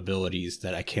custom abilities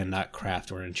that I cannot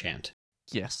craft or enchant.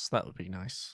 Yes, that would be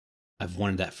nice. I've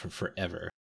wanted that for forever.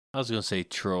 I was going to say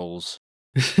trolls.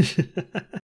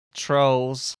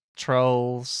 Trolls.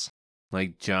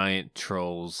 Like giant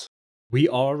trolls. We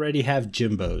already have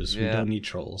Jimbos. Yeah. We don't need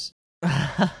trolls.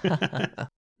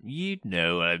 You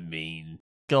know what I mean.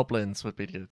 Goblins would be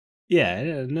good.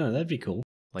 Yeah, no, that'd be cool.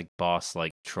 Like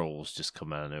boss-like trolls just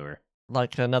come out of nowhere.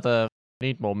 Like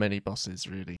need more mini bosses,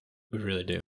 really. We really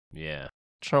do. Yeah.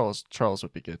 Trolls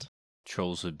would be good.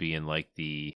 Trolls would be in like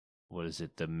the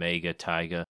Mega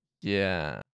Taiga.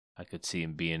 Yeah. I could see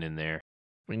him being in there.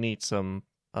 We need some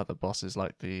other bosses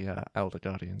like the Elder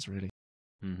Guardians, really.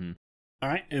 All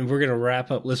right, and we're going to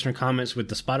wrap up listener comments with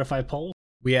the Spotify poll.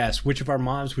 We asked, which of our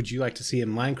mobs would you like to see in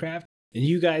Minecraft? And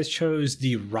you guys chose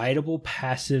the rideable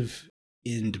passive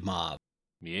end mob.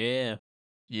 Yeah.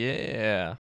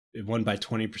 It won by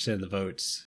 20% of the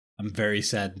votes. I'm very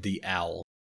sad the owl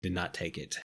did not take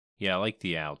it. Yeah, I like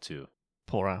the owl too.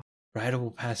 Poor owl.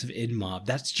 Rideable passive end mob.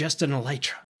 That's just an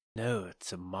elytra. No,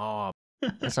 it's a mob.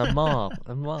 It's a mob.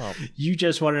 A mob. You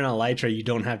just want an elytra you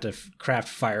don't have to craft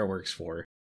fireworks for.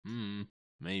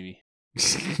 Maybe.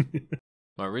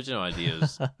 My original idea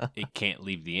is it can't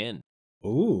leave the end.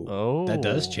 Ooh. Oh. That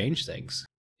does change things.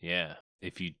 Yeah.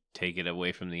 If you take it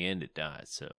away from the end, it dies.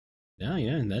 So.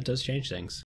 Yeah, that does change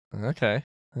things. Okay.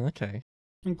 Okay.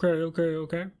 End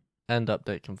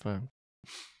update confirmed.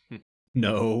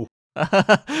 No. All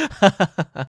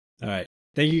right.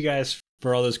 Thank you guys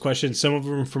for all those questions. Some of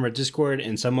them from our Discord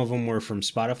and some of them were from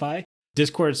Spotify.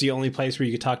 Discord is the only place where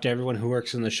you can talk to everyone who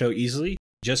works on the show easily.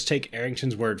 Just take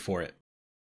Arrington's word for it.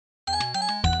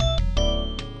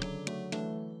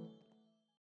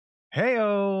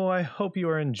 Heyo! I hope you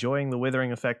are enjoying the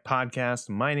Withering Effect podcast.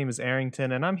 My name is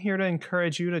Arrington, and I'm here to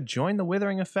encourage you to join the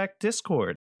Withering Effect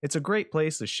Discord. It's a great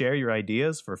place to share your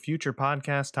ideas for future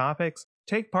podcast topics,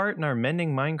 take part in our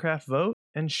Mending Minecraft vote,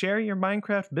 and share your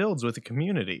Minecraft builds with the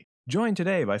community. Join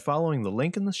today by following the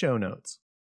link in the show notes.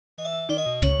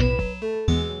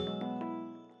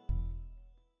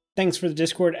 Thanks for the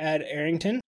Discord ad,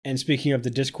 Arrington. And speaking of the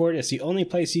Discord, it's the only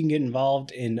place you can get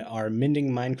involved in our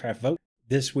Mending Minecraft vote.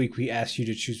 This week, we asked you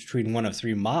to choose between one of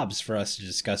three mobs for us to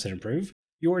discuss and improve.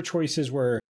 Your choices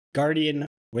were Guardian,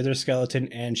 Wither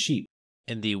Skeleton, and Sheep.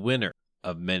 And the winner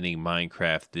of Mending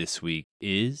Minecraft this week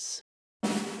is...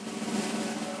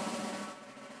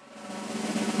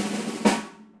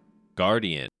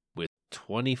 Guardian, with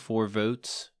 24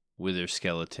 votes. Wither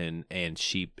Skeleton and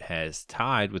Sheep has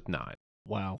tied with 9.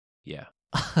 Wow. Yeah.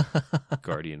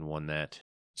 Guardian won that.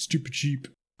 Stupid sheep.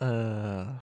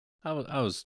 I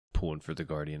was pulling for the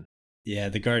Guardian. Yeah,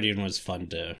 the Guardian was fun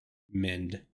to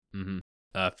mend.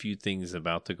 A few things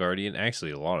about the Guardian.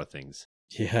 Actually, a lot of things.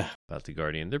 Yeah. About the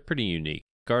Guardian. They're pretty unique.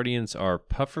 Guardians are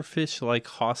pufferfish-like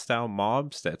hostile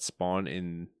mobs that spawn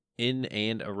in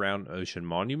and around ocean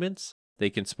monuments. They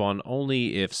can spawn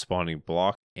only if spawning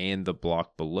block and the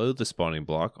block below the spawning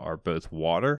block are both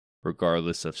water,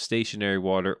 regardless of stationary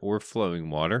water or flowing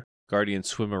water. Guardians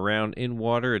swim around in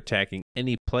water, attacking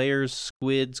any players,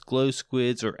 squids, glow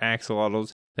squids, or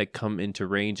axolotls that come into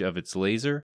range of its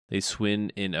laser. They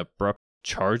swim in abrupt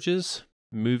charges,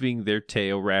 moving their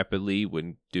tail rapidly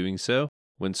when doing so.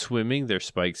 When swimming, their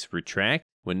spikes retract.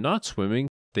 When not swimming,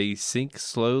 they sink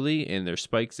slowly and their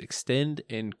spikes extend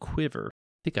and quiver.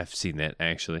 I think I've seen that,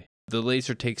 actually. The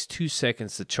laser takes 2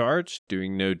 seconds to charge,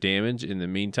 doing no damage in the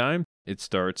meantime. It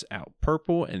starts out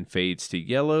purple and fades to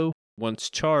yellow. Once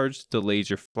charged, the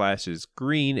laser flashes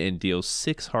green and deals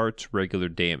 6 hearts regular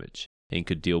damage, and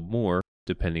could deal more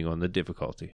depending on the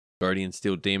difficulty. Guardians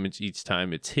deal damage each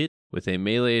time it's hit with a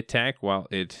melee attack while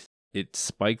its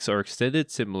spikes are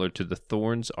extended, similar to the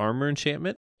Thorn's armor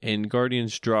enchantment. And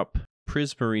Guardians drop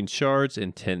Prismarine shards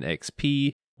and 10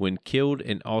 XP when killed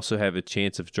and also have a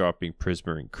chance of dropping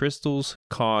prismarine crystals,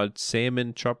 cod,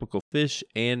 salmon, tropical fish,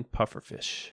 and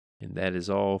pufferfish. And that is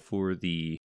all for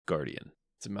the Guardian.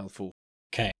 It's a mouthful.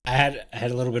 Okay, I had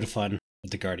a little bit of fun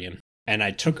with the Guardian, and I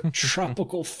took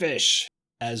tropical fish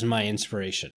as my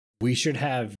inspiration. We should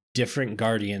have different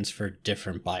Guardians for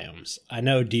different biomes. I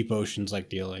know Deep Ocean's like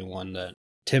the only one that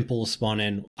Temple spawn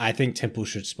in. I think Temple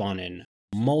should spawn in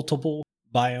multiple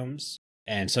biomes.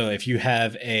 And so if you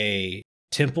have a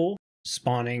Temple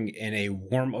spawning in a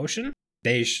warm ocean,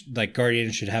 they like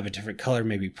Guardians should have a different color,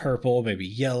 maybe purple, maybe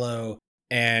yellow.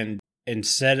 And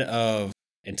instead of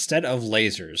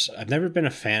lasers, I've never been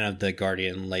a fan of the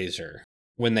Guardian laser.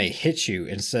 When they hit you,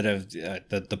 instead of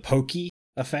the pokey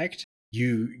effect,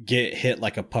 you get hit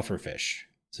like a pufferfish.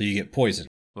 So you get poisoned.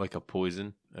 Like a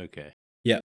poison? Okay.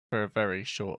 Yeah. For a very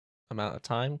short amount of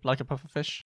time, like a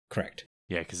pufferfish. Correct.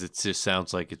 Yeah, because it just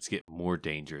sounds like it's getting more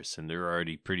dangerous, and they're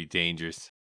already pretty dangerous.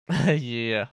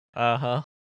 Yeah. Uh-huh.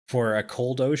 For a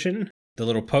cold ocean, the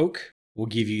little poke will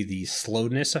give you the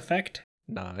slowness effect.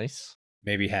 Nice.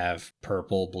 Maybe have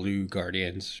purple, blue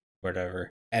Guardians, whatever.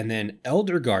 And then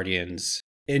Elder Guardians,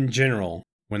 in general,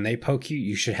 when they poke you,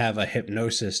 you should have a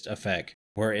hypnosis effect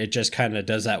where it just kind of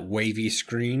does that wavy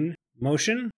screen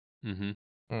motion. Mm-hmm.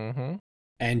 Mm-hmm.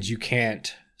 And you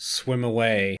can't swim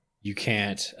away, you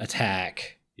can't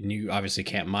attack, and you obviously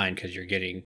can't mine because you're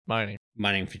getting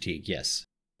mining fatigue. Yes.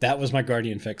 That was my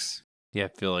Guardian fix. Yeah, I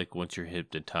feel like once you're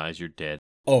hypnotized, you're dead.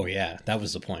 Oh, yeah, that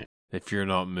was the point. If you're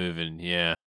not moving,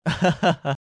 yeah.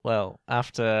 Well,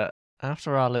 after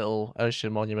our little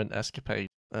ocean monument escapade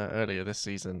earlier this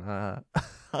season,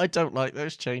 I don't like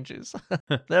those changes.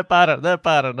 They're bad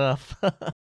enough.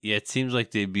 Yeah, it seems like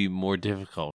they'd be more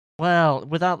difficult. Well,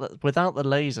 without the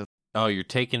laser. Oh, you're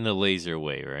taking the laser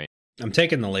away, right? I'm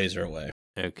taking the laser away.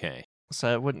 Okay.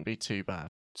 So it wouldn't be too bad.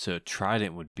 So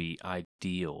trident would be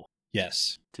ideal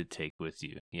Yes. to take with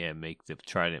you. Yeah, make the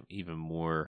trident even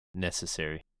more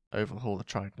necessary. Overhaul the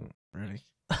trident, really.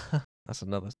 That's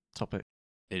another topic.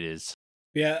 It is.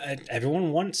 Yeah,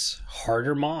 everyone wants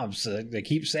harder mobs. They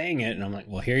keep saying it, and I'm like,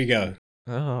 well, here you go.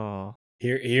 Oh.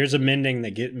 Here's a mending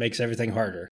that makes everything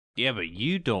harder. Yeah, but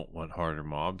you don't want harder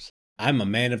mobs. I'm a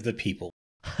man of the people.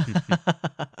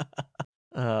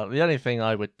 The only thing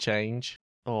I would change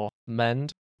or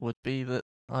mend would be that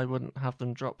I wouldn't have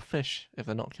them drop fish if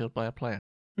they're not killed by a player.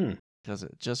 Because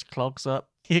it just clogs up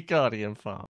your Guardian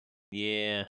farm.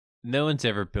 Yeah. No one's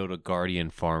ever built a Guardian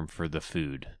farm for the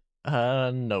food.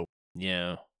 No.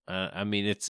 Yeah. I mean,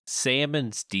 it's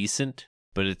salmon's decent,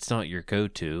 but it's not your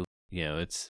go-to. You know,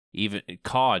 it's even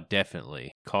cod,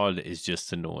 definitely. Cod is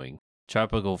just annoying.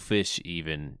 Tropical fish,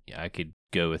 even, I could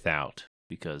go without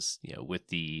because, you know, with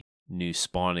the new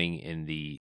spawning in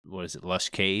the, Lush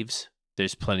Caves,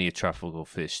 there's plenty of tropical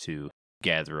fish to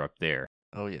gather up there.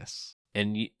 Oh, yes.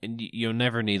 And you'll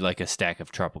never need like a stack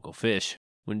of tropical fish.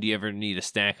 When do you ever need a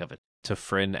stack of it? To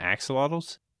friend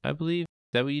axolotls, I believe?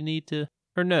 Is that what you need to?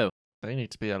 Or no? They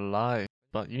need to be alive,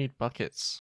 but you need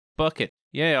buckets. Bucket.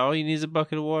 Yeah, all you need is a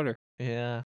bucket of water.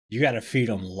 Yeah. You gotta feed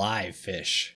them live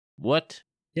fish. What?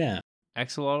 Yeah.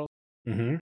 Axolotl?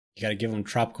 Mm-hmm. You gotta give them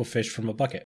tropical fish from a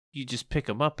bucket. You just pick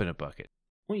them up in a bucket.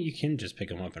 Well, you can just pick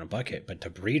them up in a bucket, but to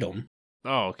breed them...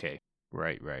 Oh, okay.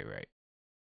 Right.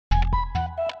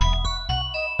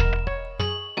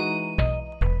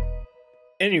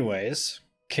 Anyways,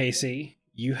 Casey,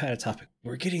 you had a topic.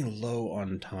 We're getting low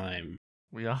on time.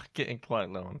 We are getting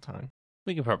quite low on time.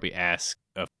 We can probably ask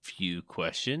a few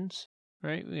questions,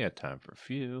 right? We got time for a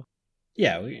few.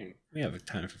 Yeah, we have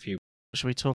time for a few. Should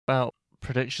we talk about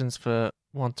predictions for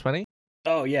 120?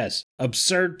 Oh, yes.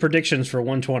 Absurd predictions for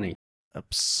 120.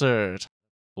 Absurd.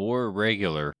 Or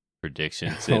regular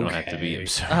predictions. They don't have to be Okay.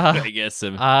 absurd, I guess.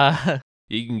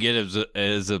 You can get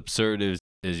as absurd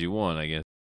as you want, I guess.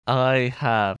 I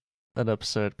have an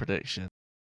absurd prediction.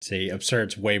 See,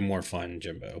 absurd's way more fun,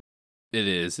 Jimbo. It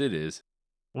is.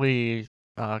 We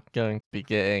are going to be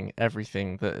getting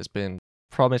everything that has been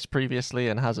promised previously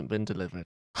and hasn't been delivered.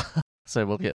 So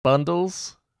we'll get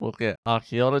bundles, we'll get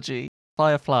archaeology,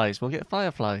 fireflies. We'll get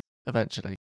fireflies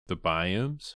eventually. The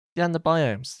biomes? Yeah, and the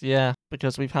biomes. Yeah,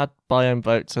 because we've had biome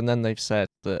votes and then they've said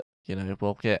that, you know,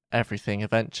 we'll get everything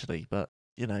eventually. But,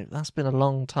 you know, that's been a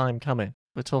long time coming.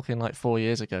 We're talking like 4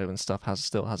 years ago and stuff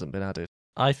still hasn't been added.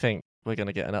 I think we're going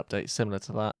to get an update similar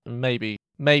to that. Maybe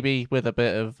with a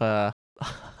bit of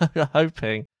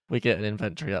hoping we get an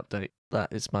inventory update.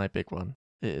 That is my big one.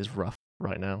 It is rough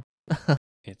right now.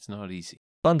 It's not easy.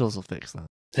 Bundles will fix that.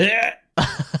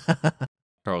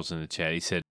 Charles in the chat, he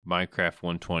said, Minecraft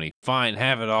 120. Fine,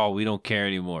 have it all. We don't care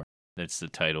anymore. That's the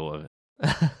title of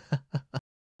it.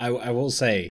 I will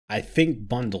say, I think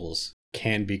bundles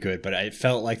can be good, but I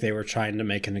felt like they were trying to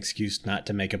make an excuse not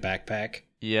to make a backpack.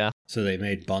 Yeah. So they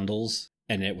made bundles,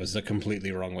 and it was the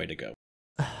completely wrong way to go.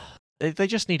 They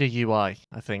just need a UI,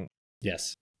 I think.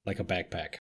 Yes, like a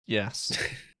backpack. Yes.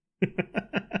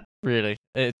 Really.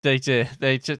 They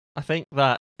just. I think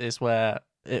that is where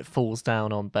it falls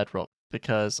down on Bedrock,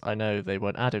 because I know they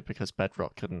weren't added because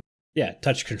Bedrock couldn't Yeah,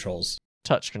 touch controls.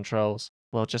 touch controls.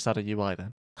 Well, just add a UI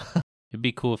then. It'd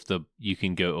be cool if you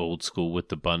can go old school with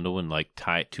the bundle and like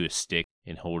tie it to a stick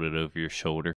and hold it over your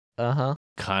shoulder. Uh-huh.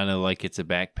 Kind of like it's a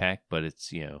backpack, but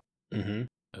it's, Mm-hmm.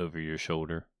 over your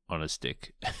shoulder on a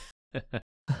stick.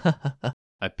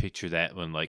 I picture that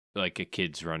when like a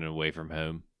kid's running away from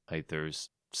home. Like there's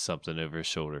something over his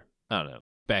shoulder. I don't know.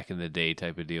 Back in the day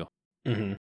type of deal.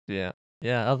 Mm-hmm. Yeah.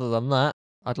 Yeah, other than that,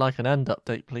 I'd like an end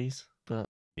update, please. But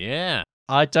Yeah.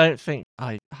 I don't think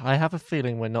I have a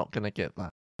feeling we're not going to get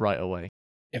that right away.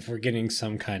 If we're getting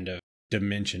some kind of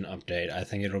dimension update, I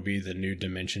think it'll be the new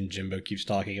dimension Jimbo keeps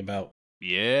talking about.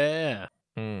 Yeah.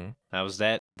 Hmm. How was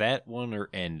that one or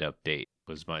end update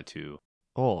was my two.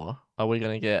 Or are we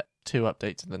going to get 2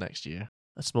 updates in the next year?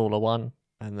 A smaller one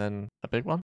and then a big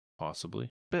one? Possibly.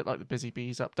 Bit like the Busy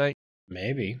Bees update.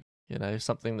 Maybe.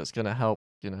 Something that's going to help,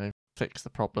 fix the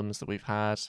problems that we've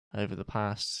had over the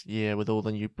past year with all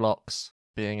the new blocks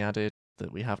being added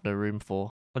that we have no room for.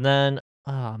 And then,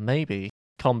 maybe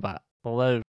combat.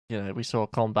 Although, we saw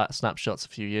combat snapshots a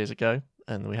few years ago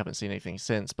and we haven't seen anything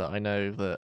since, but I know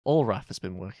that Allrath has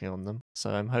been working on them, so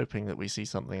I'm hoping that we see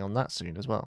something on that soon as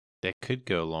well. That could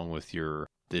go along with your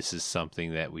this is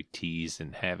something that we teased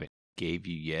and haven't gave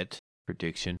you yet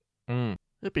prediction.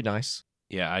 It'd be nice.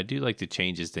 Yeah, I do like the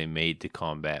changes they made to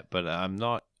combat, but I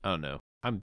don't know.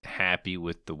 I'm happy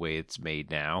with the way it's made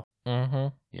now. Mm-hmm.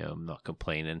 I'm not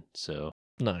complaining. So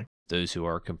No. those who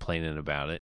are complaining about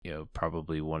it,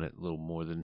 probably want it a little more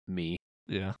than me.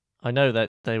 Yeah. I know that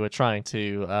they were trying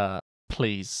to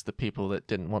please the people that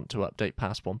didn't want to update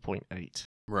past 1.8.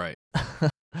 Right.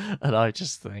 And I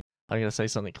just think I'm going to say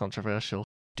something controversial.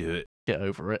 Do it. Get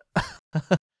over it.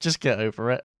 Just get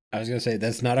over it. I was going to say,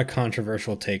 that's not a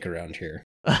controversial take around here.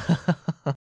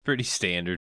 Pretty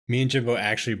standard. Me and Jimbo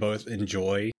actually both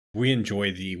enjoy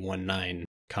the 1.9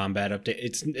 combat update.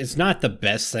 It's not the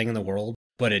best thing in the world,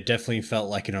 but it definitely felt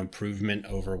like an improvement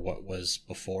over what was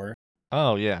before.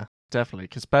 Oh, yeah, definitely.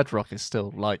 Because Bedrock is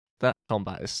still like that.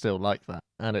 Combat is still like that.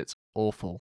 And it's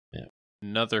awful. Yeah.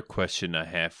 Another question I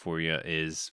have for you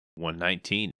is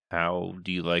 119. How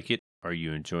do you like it? Are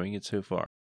you enjoying it so far?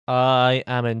 I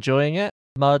am enjoying it.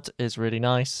 Mud is really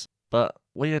nice, but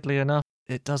weirdly enough,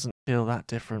 it doesn't feel that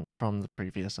different from the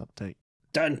previous update.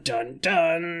 Dun dun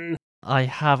dun!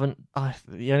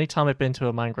 The only time I've been to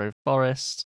a mangrove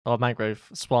forest, or mangrove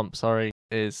swamp,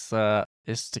 is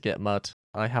to get mud.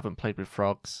 I haven't played with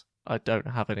frogs. I don't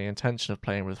have any intention of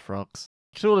playing with frogs.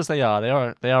 Cool as they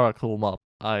are a cool mob.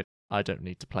 I don't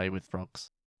need to play with frogs.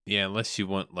 Yeah, unless you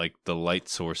want like the light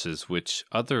sources, which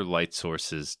other light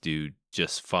sources do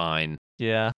just fine.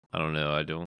 Yeah. I don't know. I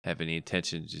don't have any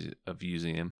intention of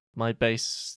using them. My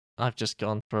base, I've just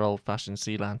gone for old-fashioned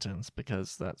sea lanterns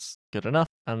because that's good enough,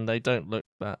 and they don't look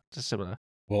that dissimilar.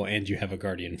 Well, and you have a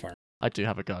guardian farm. I do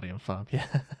have a guardian farm, yeah.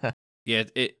 Yeah,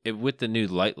 it with the new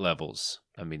light levels.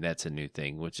 I mean, that's a new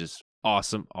thing, which is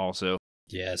awesome. Also,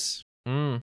 Yes.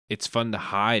 it's fun to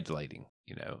hide lighting.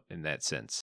 In that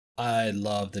sense. I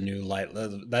love the new light.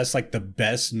 That's like the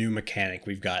best new mechanic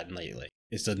we've gotten lately.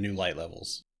 It's the new light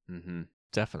levels. Mm-hmm.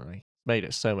 Definitely made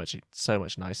it so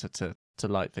much nicer to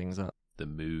light things up. The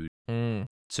mood. Mm.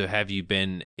 So, have you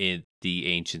been in the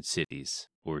ancient cities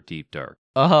or Deep Dark?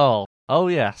 Oh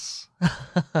yes.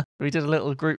 We did a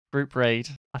little group raid,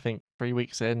 I think 3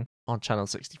 weeks in on Channel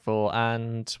 64,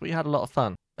 and we had a lot of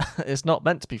fun. It's not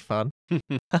meant to be fun,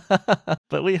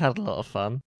 but we had a lot of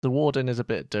fun. The warden is a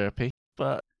bit derpy,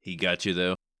 but He got you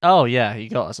though. oh yeah, he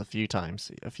got us a few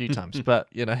times. But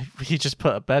he just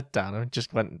put a bed down and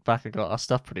just went back and got our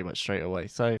stuff pretty much straight away.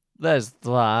 So there's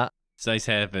that. It's nice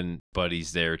having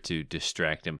buddies there to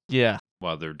distract them Yeah.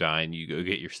 while they're dying. You go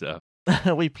get your stuff.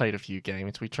 We played a few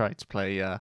games. We tried to play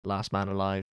Last Man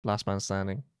Alive, Last Man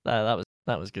Standing. That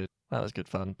was good. That was good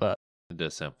fun. But It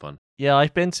does sound fun. yeah,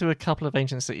 I've been to a couple of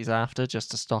ancient cities after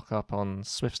just to stock up on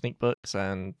Swift Sneak books,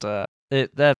 and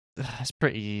it's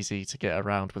pretty easy to get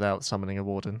around without summoning a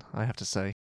warden, I have to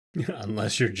say.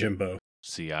 Unless you're Jimbo.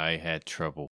 See, I had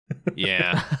trouble.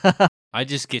 Yeah. I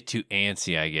just get too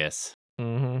antsy, I guess.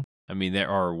 Mm-hmm. I mean, there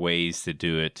are ways to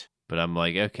do it, but I'm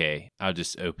like, okay, I'll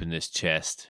just open this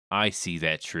chest. I see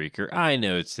that shrieker. I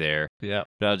know it's there, Yeah.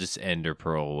 but I'll just ender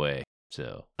pearl away.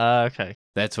 So Okay.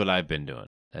 that's what I've been doing.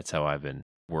 That's how I've been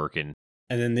working.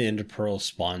 And then the Ender Pearl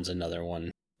spawns another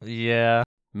one. Yeah.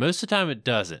 Most of the time it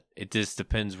doesn't. It just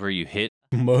depends where you hit.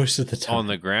 Most of the time. On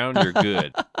the ground, you're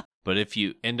good. But if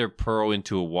you ender pearl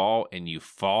into a wall and you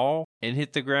fall and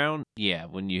hit the ground, yeah,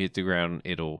 when you hit the ground,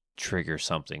 it'll trigger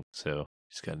something. So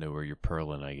just gotta know where you're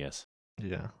pearling, I guess.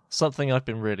 Yeah. Something I've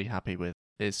been really happy with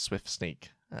is Swift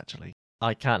Sneak, actually.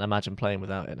 I can't imagine playing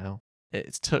without it now.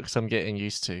 It took some getting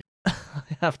used to, I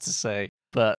have to say.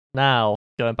 But now,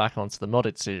 going back onto the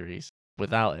modded series,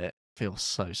 without it, feels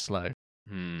so slow.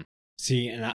 See,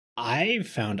 and I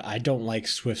found I don't like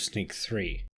Swift Sneak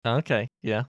 3. Okay,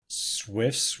 yeah.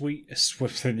 Swift Sneak.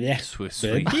 Swift.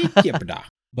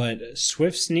 But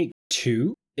Swift Sneak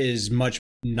 2 is much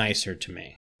nicer to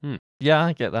me. Yeah,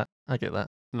 I get that.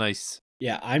 Nice.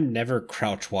 Yeah, I'm never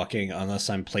crouch walking unless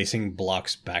I'm placing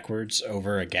blocks backwards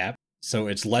over a gap, so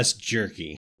it's less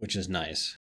jerky, which is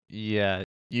nice. Yeah,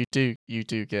 you do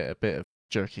get a bit of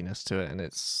jerkiness to it, and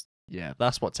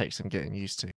that's what takes some getting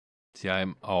used to. See,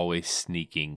 I'm always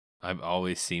sneaking. I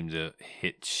always seem to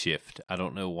hit shift. I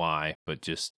don't know why, but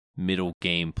just middle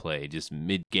gameplay, just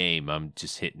mid-game, I'm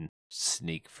just hitting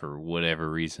sneak for whatever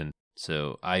reason.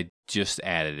 So I just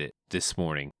added it this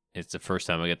morning. It's the first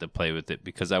time I got to play with it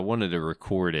because I wanted to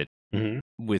record it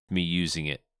with me using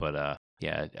it. But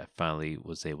yeah, I finally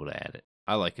was able to add it.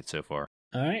 I like it so far.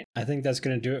 All right, I think that's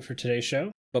going to do it for today's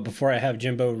show. But before I have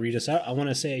Jimbo read us out, I want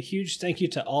to say a huge thank you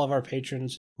to all of our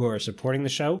patrons who are supporting the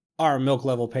show. Our milk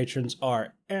level patrons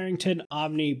are Arrington,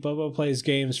 Omni, Bobo Plays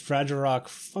Games, Fragile Rock,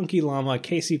 Funky Llama,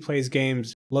 Casey Plays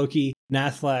Games, Loki,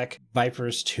 Nathlak,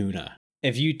 Vipers, Tuna.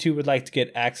 If you too would like to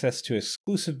get access to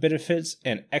exclusive benefits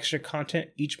and extra content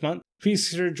each month, please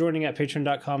consider joining at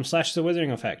patreon.com/The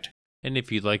Withering Effect. And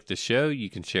if you like the show, you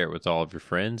can share it with all of your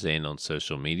friends and on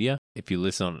social media. If you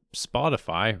listen on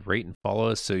Spotify, rate and follow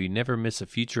us so you never miss a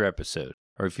future episode.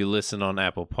 Or if you listen on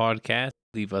Apple Podcasts,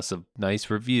 leave us a nice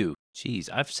review.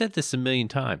 Jeez, I've said this a million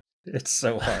times. It's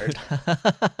so hard.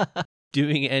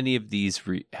 Doing any of these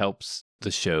helps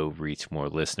the show reach more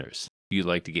listeners. If you'd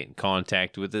like to get in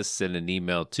contact with us, send an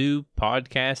email to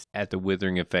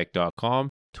podcast@thewitheringeffect.com.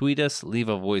 Tweet us, leave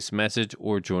a voice message,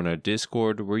 or join our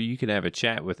Discord where you can have a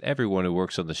chat with everyone who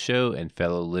works on the show and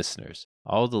fellow listeners.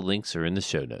 All the links are in the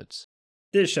show notes.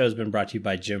 This show has been brought to you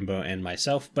by Jimbo and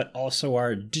myself, but also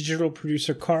our digital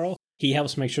producer, Carl. He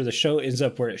helps make sure the show ends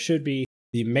up where it should be.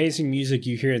 The amazing music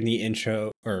you hear in the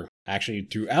intro, or actually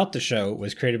throughout the show,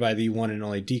 was created by the one and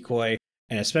only Decoy.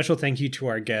 And a special thank you to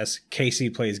our guest, Casey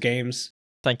Plays Games.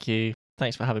 Thank you.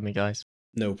 Thanks for having me, guys.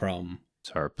 No problem.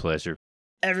 It's our pleasure.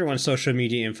 Everyone's social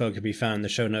media info can be found in the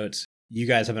show notes. You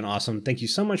guys have been awesome. Thank you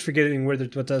so much for getting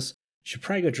withered with us. You should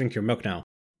probably go drink your milk now.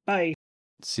 Bye.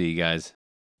 See you guys.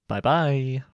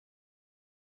 Bye-bye.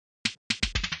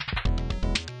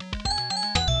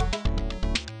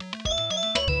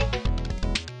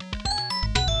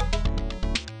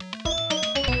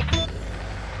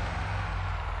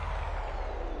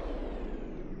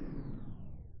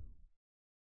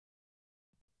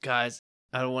 Guys,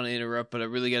 I don't want to interrupt, but I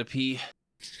really gotta pee.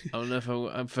 I don't know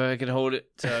if I can hold it,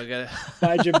 so I gotta.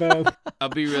 Bye, Jimbo. I'll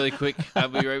be really quick. I'll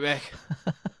be right back.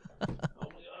 Oh my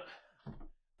god!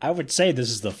 I would say this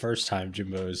is the first time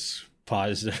Jimbo's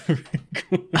paused.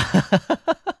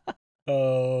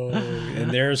 Oh, and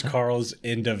there's Carl's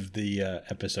end of the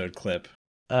episode clip.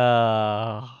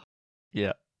 Yeah.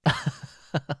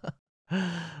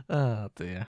 Oh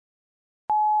dear.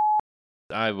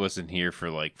 I wasn't here for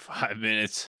like 5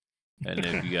 minutes. I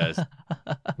know you guys.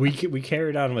 We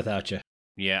carried on without you.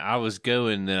 Yeah, I was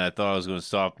going, then I thought I was going to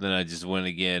stop, then I just went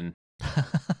again.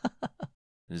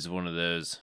 This is one of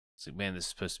those. It's like, man, this is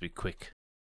supposed to be quick.